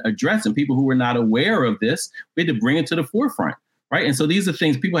and address. And people who were not aware of this, we had to bring it to the forefront. Right. And so these are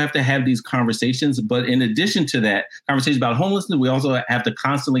things people have to have these conversations. But in addition to that, conversation about homelessness, we also have to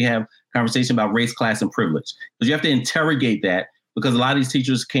constantly have conversation about race, class, and privilege, because you have to interrogate that, because a lot of these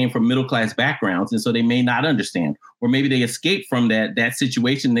teachers came from middle class backgrounds. And so they may not understand, or maybe they escaped from that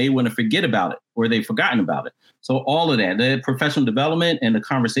situation. They want to forget about it, or they've forgotten about it. So all of that, the professional development and the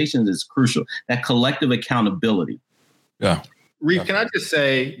conversations is crucial. That collective accountability. Yeah. Reef, can I just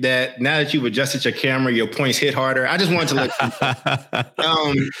say that now that you've adjusted your camera, your points hit harder? I just wanted to let you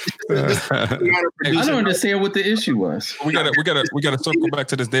I don't understand what the issue was. We gotta circle back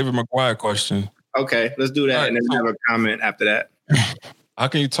to this David McGuire question. Okay, let's do that, right, and then have a comment after that. How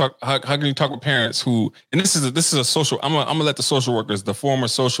can you talk with parents who, and this is a social, I'm gonna let the social workers, the former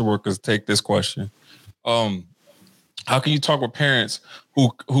social workers, take this question. How can you talk with parents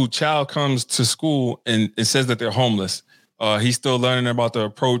who child comes to school and it says that they're homeless? He's still learning about the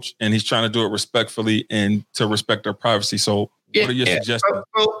approach, and he's trying to do it respectfully and to respect their privacy. So what are your suggestions?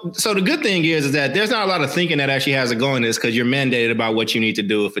 So the good thing is that there's not a lot of thinking that actually has to go in this, because you're mandated about what you need to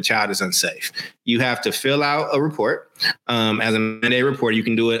do if a child is unsafe. You have to fill out a report. As a mandated report, you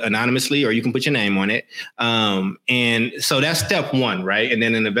can do it anonymously or you can put your name on it. And so that's step one, right? And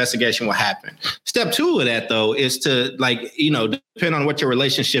then an investigation will happen. Step two of that, though, is to, depending on what your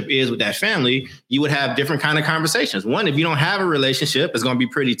relationship is with that family, you would have different kind of conversations. One, if you don't have a relationship, it's going to be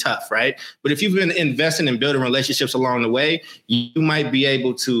pretty tough, right? But if you've been investing in building relationships along the way, you might be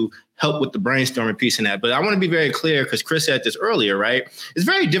able to help with the brainstorming piece in that. But I want to be very clear, because Chris said this earlier, right? It's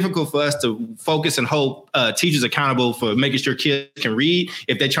very difficult for us to focus and hold teachers accountable for making sure kids can read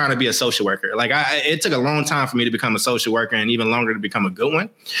if they're trying to be a social worker. It took a long time for me to become a social worker, and even longer to become a good one.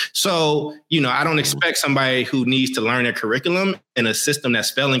 So, I don't expect somebody who needs to learn their curriculum in a system that's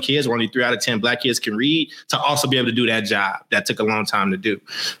failing kids, where only 3 out of 10 Black kids can read, to also be able to do that job. That took a long time to do.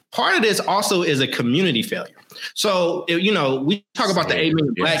 Part of this also is a community failure. So, we talk about the 8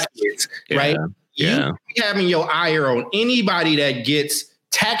 million Black kids, right? You having your eye on anybody that gets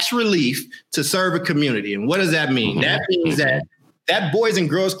tax relief to serve a community. And what does that mean? That means that Boys and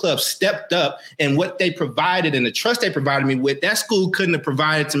Girls Club stepped up, and what they provided and the trust they provided me with, that school couldn't have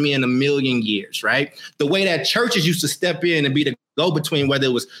provided to me in a million years, right? The way that churches used to step in and be the go-between, whether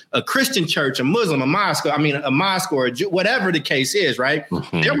it was a Christian church, a Muslim, a mosque, or a Jew, whatever the case is, right?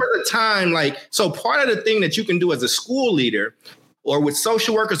 There was a time so part of the thing that you can do as a school leader or with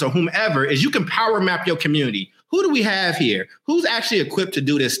social workers or whomever is you can power map your community. Who do we have here? Who's actually equipped to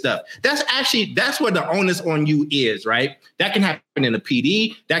do this stuff? That's where the onus on you is, right? That can happen in a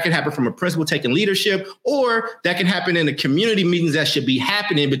PD. That can happen from a principal taking leadership, or that can happen in the community meetings that should be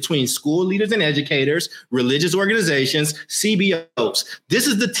happening between school leaders and educators, religious organizations, CBOs. This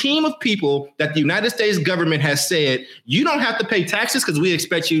is the team of people that the United States government has said, you don't have to pay taxes because we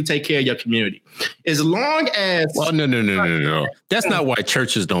expect you to take care of your community. As long as... Well, no. That's not why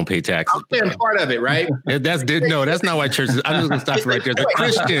churches don't pay taxes. I'm saying part of it, right? That's not why churches... I'm just going to stop right there. As a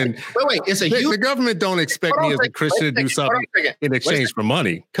Christian... Wait. It's the government don't expect me as a Christian to do something in exchange for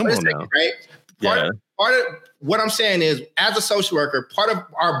money. Come on now. Right? Part of what I'm saying is, as a social worker, part of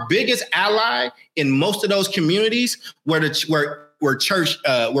our biggest ally in most of those communities were church,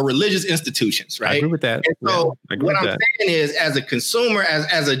 were religious institutions, right? I agree with that. And so what I'm saying is, as a consumer,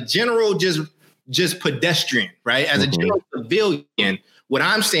 as a general just pedestrian, right? As a general civilian, What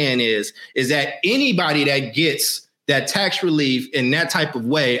I'm saying is that anybody that gets that tax relief in that type of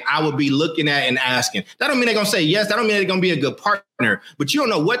way, I would be looking at and asking. That don't mean they're going to say yes. That don't mean they're going to be a good partner. But you don't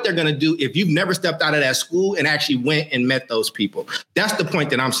know what they're going to do if you've never stepped out of that school and actually went and met those people. That's the point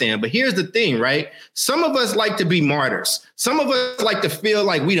that I'm saying. But here's the thing, right? Some of us like to be martyrs. Some of us like to feel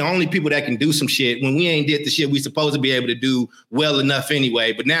like we the only people that can do some shit when we ain't did the shit we supposed to be able to do well enough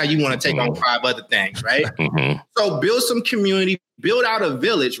anyway. But now you want to take on 5 other things, right? So build some community. Build out a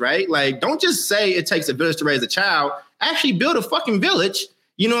village, right? Like, don't just say it takes a village to raise a child. Actually build a fucking village.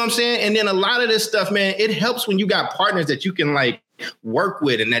 You know what I'm saying? And then a lot of this stuff, man, it helps when you got partners that you can like work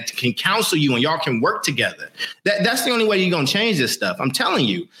with and that can counsel you and y'all can work together. That's the only way you're going to change this stuff. I'm telling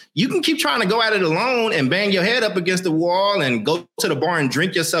you, you can keep trying to go at it alone and bang your head up against the wall and go to the bar and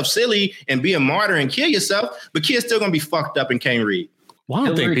drink yourself silly and be a martyr and kill yourself. But kids still going to be fucked up and can't read. Well, I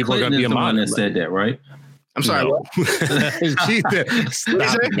don't think people are going to be a martyr. That said that, right? I'm sorry. No.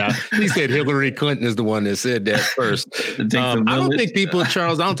 She said Hillary Clinton is the one that said that first. I don't think people,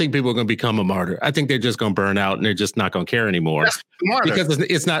 Charles, I don't think people are going to become a martyr. I think they're just going to burn out and they're just not going to care anymore. That's the martyr. Because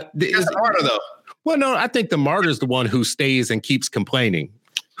it's not. That's the martyr, though. Well, no, I think the martyr is the one who stays and keeps complaining,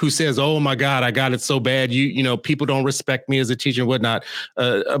 who says, "Oh my God, I got it so bad. You know, people don't respect me as a teacher and whatnot."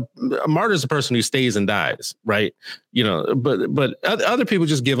 A martyr is a person who stays and dies, right? You know, but other people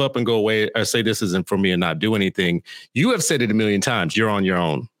just give up and go away or say this isn't for me and not do anything. You have said it a million times. You're on your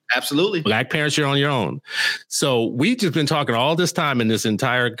own. Absolutely. Black parents, you're on your own. So we've just been talking all this time in this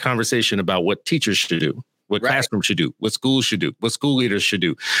entire conversation about what teachers should do, what classrooms should do, what schools should do, what school leaders should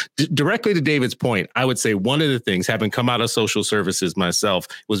do. Directly to David's point, I would say one of the things, having come out of social services myself,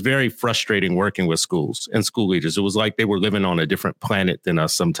 was very frustrating working with schools and school leaders. It was like they were living on a different planet than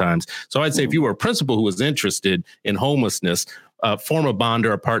us sometimes. So I'd say if you were a principal who was interested in homelessness, form a bond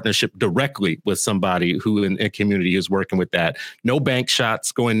or a partnership directly with somebody who in a community is working with that. No bank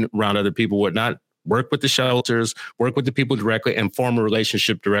shots going around other people, whatnot. Work with the shelters, work with the people directly, and form a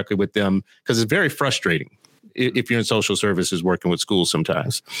relationship directly with them, because it's very frustrating if you're in social services working with schools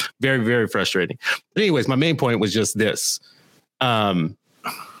sometimes. Very, very frustrating. But anyways, my main point was just this. There's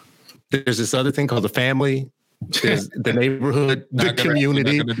this other thing called the family. There's the neighborhood, the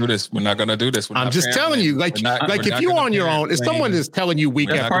community. We're not going to do this. We're not going to do this. I'm just telling you, like if you're on your own, if someone is telling you week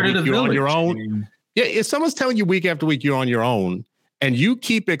after week you're on your own. Yeah, if someone's telling you week after week you're on your own and you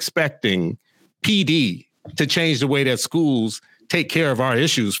keep expecting PD to change the way that schools take care of our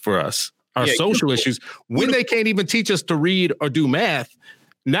issues for us, our social issues, when they can't even teach us to read or do math.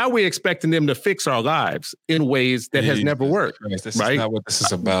 Now we're expecting them to fix our lives in ways that has never worked. This is not what this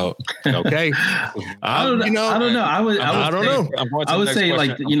is about. Okay. I don't know. I would say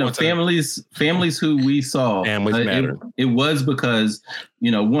like, you know, families who we saw, it was because,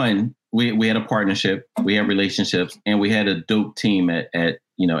 you know, one, we had a partnership, we had relationships, and we had a dope team at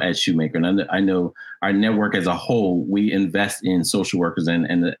Shoemaker. And I know our network as a whole, we invest in social workers and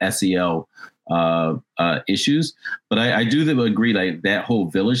the SEL issues. But I do agree, like that whole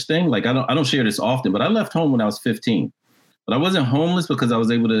village thing. Like I don't share this often, but I left home when I was 15. But I wasn't homeless because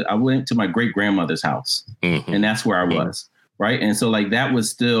I went to my great grandmother's house, and that's where I was. Right. And so like that was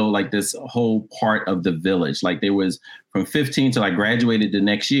still like this whole part of the village. Like there was from 15 till I graduated the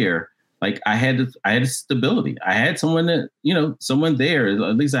next year. Like I had stability. I had someone someone there,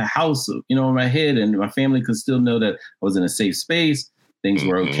 at least a house, in my head, and my family could still know that I was in a safe space. Things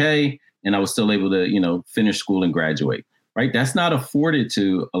were okay. And I was still able to, finish school and graduate. Right. That's not afforded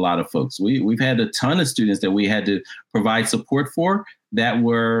to a lot of folks. We've had a ton of students that we had to provide support for that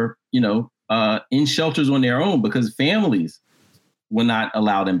were, in shelters on their own because families would not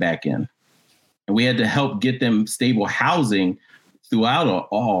allow them back in. And we had to help get them stable housing throughout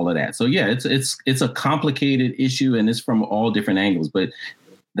all of that. So yeah, it's a complicated issue and it's from all different angles, but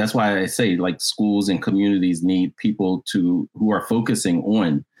that's why I say like schools and communities need people who are focusing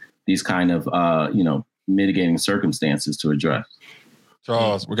on these kind of, mitigating circumstances to address.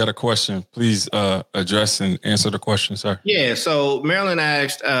 Charles, we got a question. Please address and answer the question, sir. Yeah. So Marilyn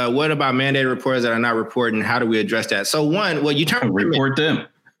asked, what about mandated reporters that are not reporting? How do we address that? So one, well, you turn report them.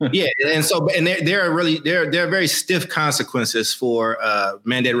 Yeah, and there are very stiff consequences for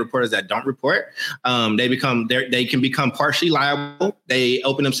mandated reporters that don't report. They can become partially liable. They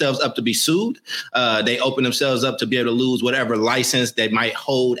open themselves up to be sued. They open themselves up to be able to lose whatever license they might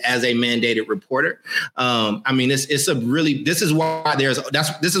hold as a mandated reporter. This is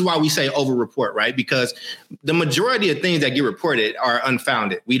why we say over report, right? Because the majority of things that get reported are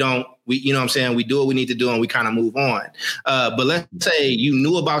unfounded. We do what we need to do and we kind of move on. But let's say you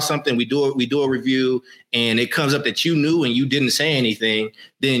knew about something, we do a review and it comes up that you knew and you didn't say anything,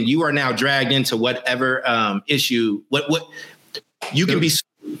 then you are now dragged into whatever issue. you can be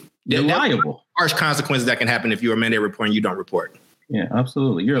liable. Harsh consequences that can happen if you're a mandated report and you don't report. Yeah,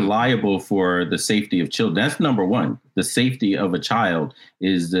 absolutely. You're liable for the safety of children. That's number one. The safety of a child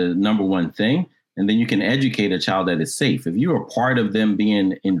is the number one thing. And then you can educate a child that is safe. If you are part of them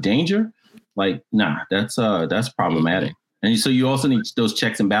being in danger, like, that's problematic. And so you also need those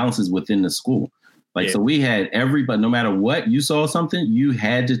checks and balances within the school. Like, so we had everybody, no matter what, you saw something, you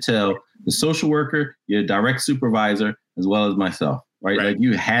had to tell the social worker, your direct supervisor, as well as myself, right? Like,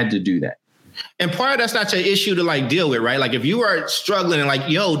 you had to do that. And part of that's not your issue to like deal with, right? Like if you are struggling and like,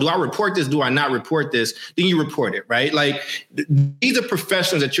 yo, do I report this? Do I not report this? Then you report it, right? Like these are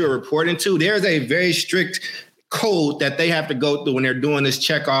professionals that you're reporting to. There's a very strict code that they have to go through when they're doing this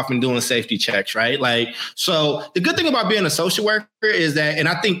check off and doing safety checks, right? Like, so the good thing about being a social worker is that, and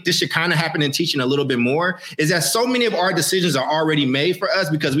I think this should kind of happen in teaching a little bit more, is that so many of our decisions are already made for us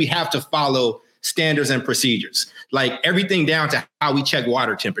because we have to follow standards and procedures, like everything down to how we check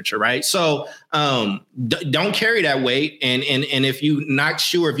water temperature, right? So don't carry that weight. And if you're not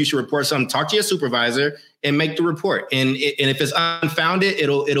sure if you should report something, talk to your supervisor and make the report. And if it's unfounded,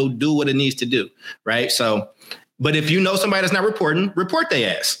 it'll do what it needs to do, right? So, but if you know somebody that's not reporting, report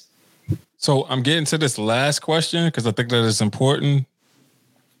their ass. So I'm getting to this last question because I think that is important.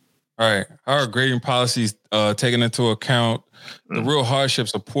 All right. How are grading policies taking into account the real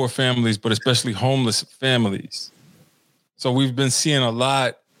hardships of poor families, but especially homeless families? So we've been seeing a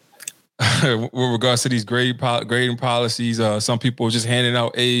lot with regards to these grading policies. Some people just handing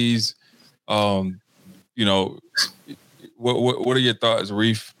out A's. What are your thoughts,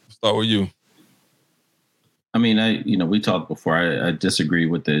 Reef? Start with you. I mean, we talked before. I disagree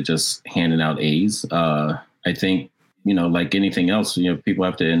with the just handing out A's. I think, like anything else, people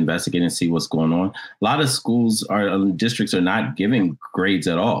have to investigate and see what's going on. A lot of districts are not giving grades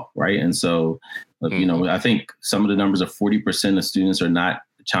at all, right? And so, I think some of the numbers are 40% of students are not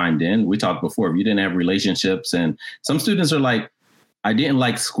chimed in. We talked before, if you didn't have relationships, and some students are like, I didn't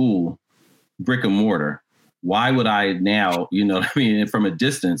like school, brick and mortar. Why would I now, from a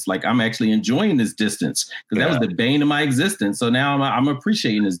distance, like I'm actually enjoying this distance because that was the bane of my existence. So now I'm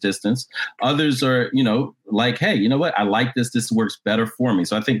appreciating this distance. Others are, like, hey, you know what? I like this. This works better for me.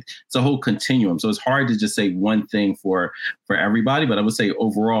 So I think it's a whole continuum. So it's hard to just say one thing for everybody. But I would say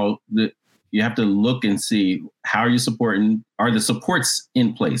overall, you have to look and see how are you supporting, are the supports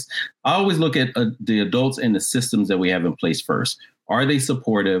in place? I always look at the adults and the systems that we have in place first. Are they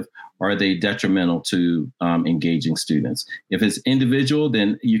supportive? Are they detrimental to engaging students? If it's individual,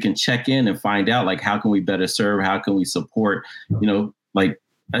 then you can check in and find out, like, how can we better serve? How can we support? So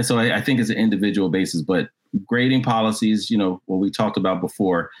I think it's an individual basis, but grading policies, what we talked about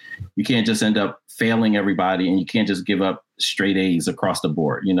before, you can't just end up failing everybody and you can't just give up straight A's across the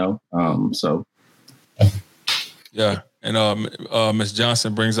board, so. Yeah. And Ms.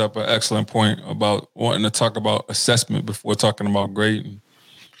 Johnson brings up an excellent point about wanting to talk about assessment before talking about grading.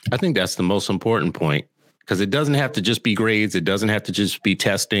 I think that's the most important point because it doesn't have to just be grades. It doesn't have to just be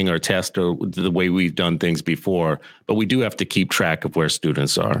testing or test or the way we've done things before, but we do have to keep track of where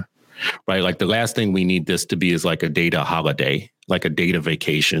students are, right? Like the last thing we need this to be is like a data holiday, like a data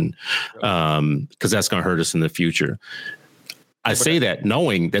vacation, because that's going to hurt us in the future. I say that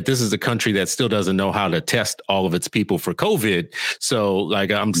knowing that this is a country that still doesn't know how to test all of its people for COVID. So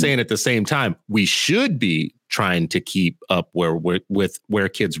like I'm saying at the same time, we should be trying to keep up with where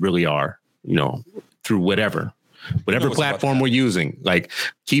kids really are, through whatever platform we're using, like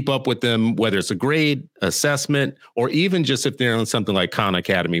keep up with them, whether it's a grade, assessment, or even just if they're on something like Khan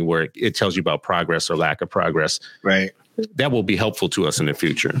Academy, where it tells you about progress or lack of progress. Right. That will be helpful to us in the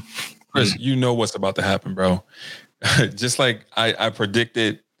future. Chris, you know what's about to happen, bro. Just like I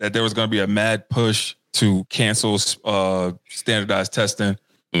predicted that there was going to be a mad push to cancel standardized testing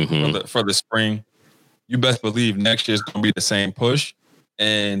for the spring. You best believe next year is going to be the same push.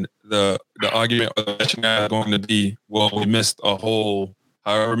 And the argument that you're not going to be, well, we missed a whole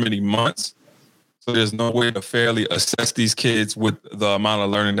however many months. So there's no way to fairly assess these kids with the amount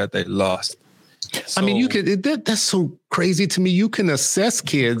of learning that they lost. So, I mean, you could. That's so crazy to me. You can assess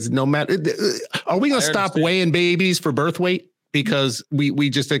kids no matter. Are we going to stop weighing babies for birth weight because we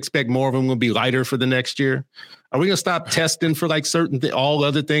just expect more of them will be lighter for the next year? Are we going to stop testing for like all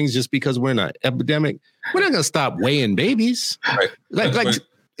other things just because we're in an epidemic? We're not going to stop weighing babies. Right. Like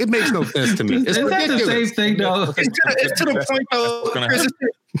it makes no sense to me. It's ridiculous. The same thing, though. It's to the point, though.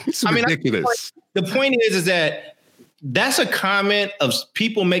 It's ridiculous. The point is that. That's a comment of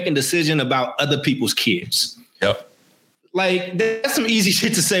people making decision about other people's kids. Yep. Like, that's some easy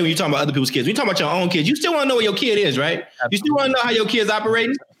shit to say when you're talking about other people's kids. When you talking about your own kids, you still want to know where your kid is, right? You still want to know how your kid's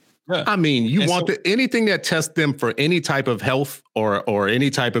operating? Yeah. I mean, you want anything that tests them for any type of health or any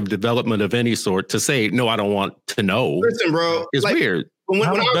type of development of any sort to say, no, I don't want to know. Listen, bro. It's weird. In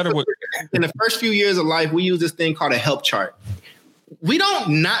the first few years of life, we use this thing called a help chart. We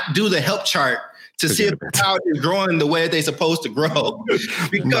don't not do the help chart to see if the child is growing the way they're supposed to grow because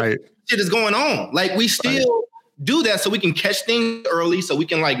shit is going on. Like we still do that so we can catch things early, so we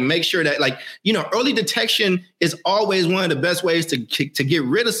can like make sure that early detection is always one of the best ways to get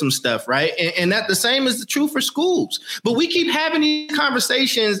rid of some stuff, right? And that the same is true for schools. But we keep having these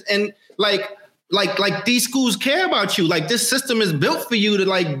conversations and like these schools care about you. Like this system is built for you to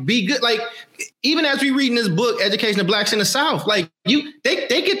like be good. Like even as we read in this book, Education of Blacks in the South, like they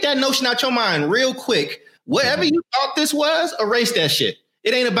get that notion out your mind real quick. Whatever you thought this was, erase that shit.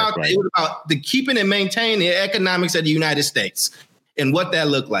 It ain't about that. It was about the keeping and maintaining the economics of the United States and what that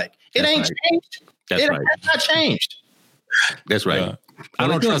looked like. It ain't changed. It has not changed. That's right. Yeah. I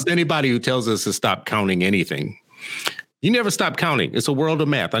don't trust anybody who tells us to stop counting anything. You never stop counting. It's a world of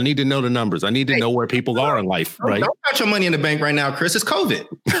math. I need to know the numbers. I need to know where people are in life, right? Don't put your money in the bank right now, Chris. It's COVID.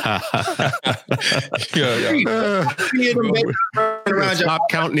 Stop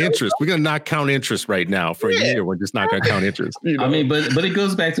counting interest. We're going to not count interest right now for a year. We're just not going to count interest. I mean, but it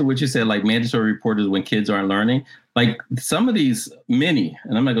goes back to what you said, like mandatory reporters when kids aren't learning. Like some of these, many,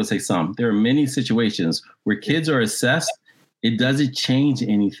 and I'm not going to say some, there are many situations where kids are assessed. It doesn't change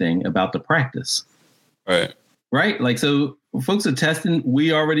anything about the practice. Right. Right? Like, so folks are testing.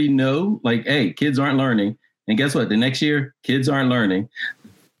 We already know, like, hey, kids aren't learning. And guess what? The next year, kids aren't learning.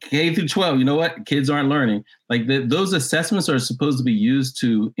 K through 12, you know what? Kids aren't learning. Like those assessments are supposed to be used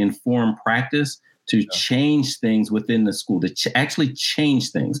to inform practice, to change things within the school, to actually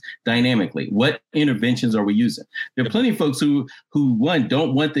change things dynamically. What interventions are we using? There are plenty of folks who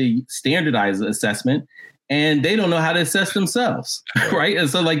don't want the standardized assessment, and they don't know how to assess themselves, right? And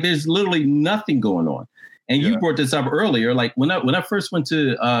so like there's literally nothing going on. And you brought this up earlier. Like when I first went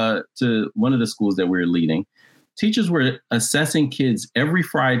to one of the schools that we were leading, teachers were assessing kids every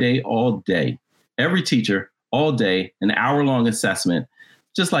Friday, all day. Every teacher, all day, an hour-long assessment.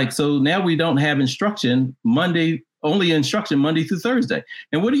 Just like, so now we don't have instruction Monday through Thursday.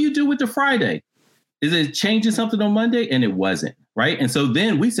 And what do you do with the Friday? Is it changing something on Monday? And it wasn't, right? And so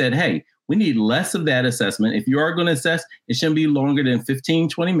then we said, hey, we need less of that assessment. If you are going to assess, it shouldn't be longer than 15,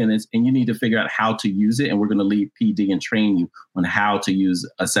 20 minutes, and you need to figure out how to use it. And we're going to lead PD and train you on how to use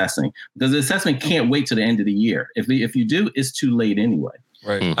assessing, because the assessment can't wait till the end of the year. If you do, it's too late anyway.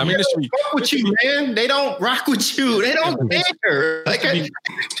 Right. Mm-hmm. I mean, they don't rock with you, man. They don't rock with you. They don't care. Like,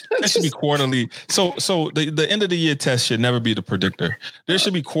 that should be quarterly. So the end of the year test should never be the predictor. There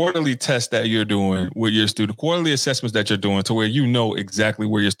should be quarterly tests that you're doing with your student, quarterly assessments that you're doing to where you know exactly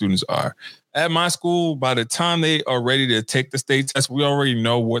where your students are. At my school, by the time they are ready to take the state test, we already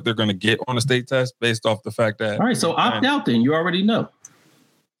know what they're going to get on the state test based off the fact that. All right. So opt out then. You already know.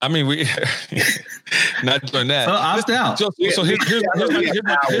 I mean, we not doing that. Opt out. So here's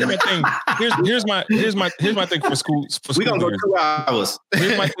my thing. Here's my thing for schools. We're gonna go 2 hours.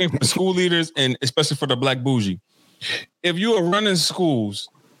 Here's my thing for school leaders and especially for the Black bougie. If you are running schools,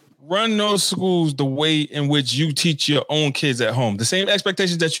 run those schools the way in which you teach your own kids at home. The same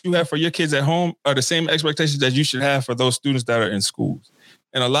expectations that you have for your kids at home are the same expectations that you should have for those students that are in schools.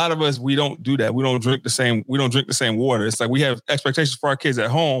 And a lot of us, we don't do that. We don't drink the same water. It's like we have expectations for our kids at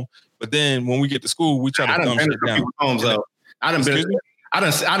home, but then when we get to school, we try to dumb shit down. I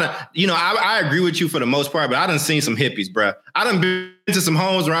agree with you for the most part, but I done seen some hippies, bro. I done been to some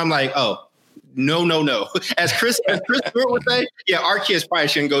homes where I'm like, oh, no. As Chris Stewart would say, yeah, our kids probably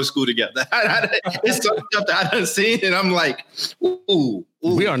shouldn't go to school together. It's some stuff that I done seen, and I'm like, ooh.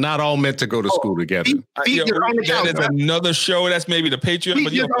 We are not all meant to go to school together. That is another show. That's maybe the Patreon.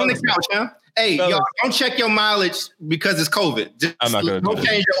 But on the couch, huh? Hey, y'all, don't check your mileage because it's COVID. I'm not gonna don't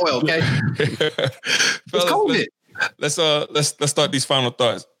change your oil, okay? It's COVID. Let's start these final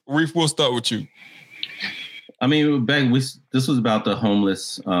thoughts. Reef, we'll start with you. I mean, this was about the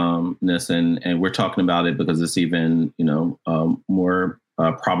homelessness, and we're talking about it because it's even more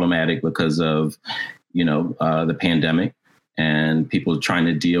problematic because of the pandemic and people trying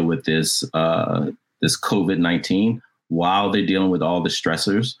to deal with this COVID-19 while they're dealing with all the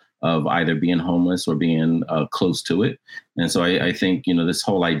stressors of either being homeless or being close to it. And so I think this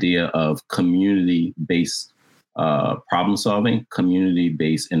whole idea of community-based problem solving,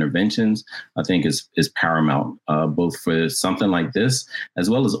 community-based interventions, I think is paramount, both for something like this as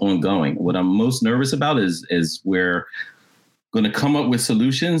well as ongoing. What I'm most nervous about is we're going to come up with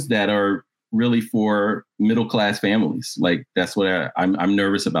solutions that are really for middle-class families. Like that's what I'm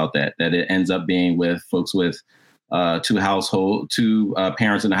nervous about, that it ends up being with folks with parents in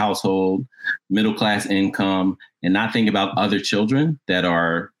the household, middle class income, and not think about other children that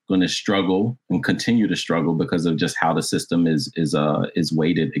are going to struggle and continue to struggle because of just how the system is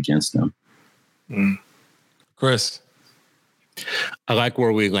weighted against them. Chris, I like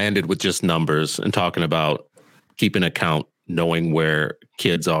where we landed with just numbers and talking about keeping account, knowing where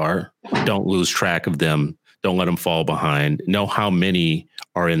kids are. Don't lose track of them. Don't let them fall behind. Know how many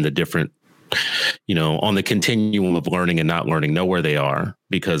are in the different, on the continuum of learning and not learning. Know where they are,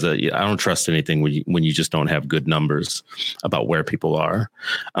 because I don't trust anything when you just don't have good numbers about where people are.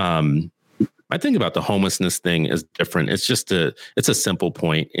 I think about the homelessness thing is different. It's just it's a simple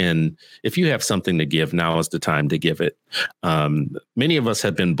point. And if you have something to give, now is the time to give it. Many of us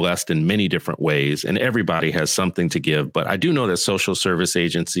have been blessed in many different ways, and everybody has something to give. But I do know that social service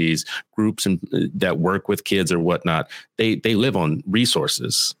agencies, groups that work with kids or whatnot, they live on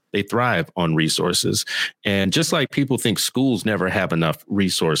resources. They thrive on resources. And just like people think schools never have enough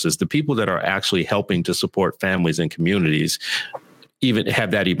resources, the people that are actually helping to support families and communities even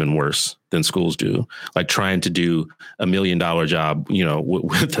have that even worse than schools do, like trying to do $1 million job,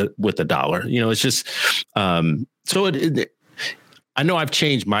 with a dollar. It's just I know I've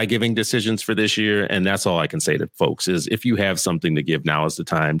changed my giving decisions for this year, and that's all I can say to folks is if you have something to give, now is the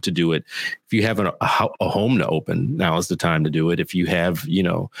time to do it. If you have a home to open, now is the time to do it. If you have,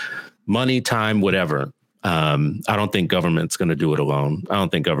 money, time, whatever. I don't think government's going to do it alone. I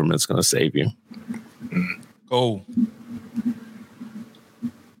don't think government's going to save you. Oh.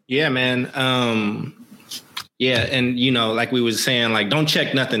 Yeah, man. And like we was saying, like, don't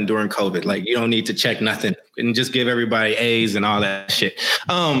check nothing during COVID. Like, you don't need to check nothing and just give everybody A's and all that shit.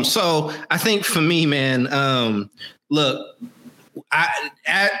 So I think for me, man, look,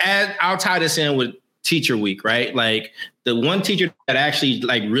 I'll tie this in with Teacher Week, right? Like, the one teacher that actually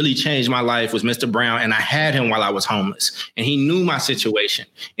like really changed my life was Mr. Brown, and I had him while I was homeless, and he knew my situation,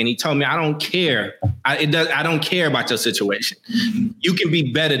 and he told me, I don't care. I don't care about your situation. You can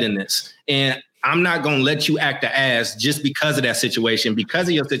be better than this, and I'm not going to let you act the ass just because of that situation. Because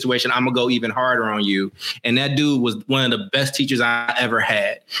of your situation, I'm going to go even harder on you. And that dude was one of the best teachers I ever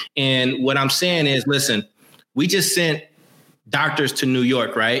had. And what I'm saying is, listen, we just sent doctors to New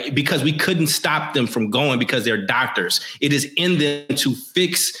York, right? Because we couldn't stop them from going because they're doctors. It is in them to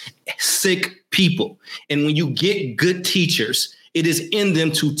fix sick people. And when you get good teachers, it is in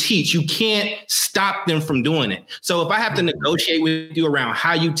them to teach. You can't stop them from doing it. So if I have to negotiate with you around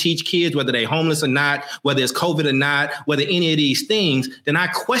how you teach kids, whether they're homeless or not, whether it's COVID or not, whether any of these things, then I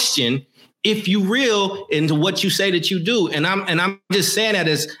question if you real into what you say that you do. And I'm just saying that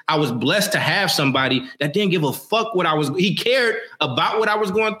as I was blessed to have somebody that didn't give a fuck he cared about what I was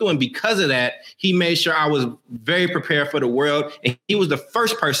going through. And because of that, he made sure I was very prepared for the world. And he was the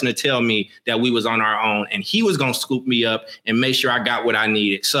first person to tell me that we was on our own, and he was going to scoop me up and make sure I got what I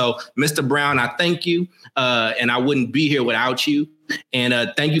needed. So Mr. Brown, I thank you. And I wouldn't be here without you.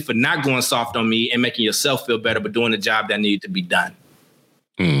 And thank you for not going soft on me and making yourself feel better, but doing the job that needed to be done.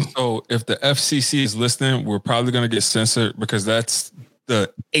 So if the FCC is listening, we're probably going to get censored because that's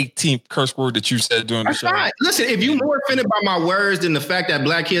the 18th curse word that you said during the show. Fine. Listen, if you're more offended by my words than the fact that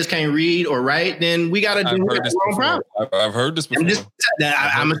black kids can't read or write, then we got to do it. I've heard this before. I'm going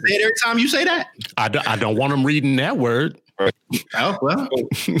to say it every time you say that. I don't want them reading that word. Oh, well.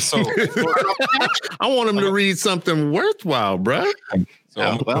 So I want them to read something worthwhile, bro. So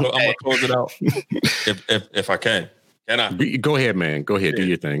I'm going to close it out if I can. Can I? Go ahead, man. Go ahead. Do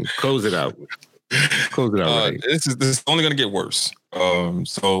your thing. Close it out. Close it out. Right. This is only going to get worse.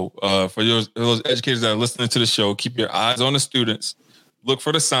 So for those educators that are listening to the show, keep your eyes on the students, look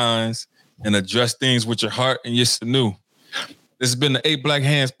for the signs, and address things with your heart and your sinew. This has been the 8 Black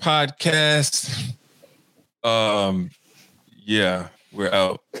Hands podcast. Yeah, we're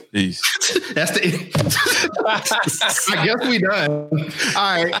out. Peace. That's I guess we done.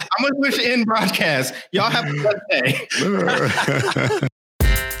 All right. I'm going to push end broadcast. Y'all have a good day.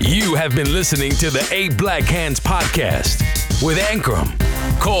 You have been listening to the 8 Black Hands podcast with Ankrum,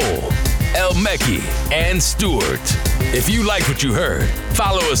 Cole, El Mekki, and Stewart. If you like what you heard,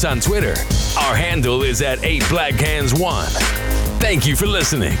 follow us on Twitter. Our handle is at 8 Black Hands 1. Thank you for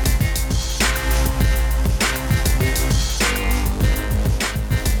listening.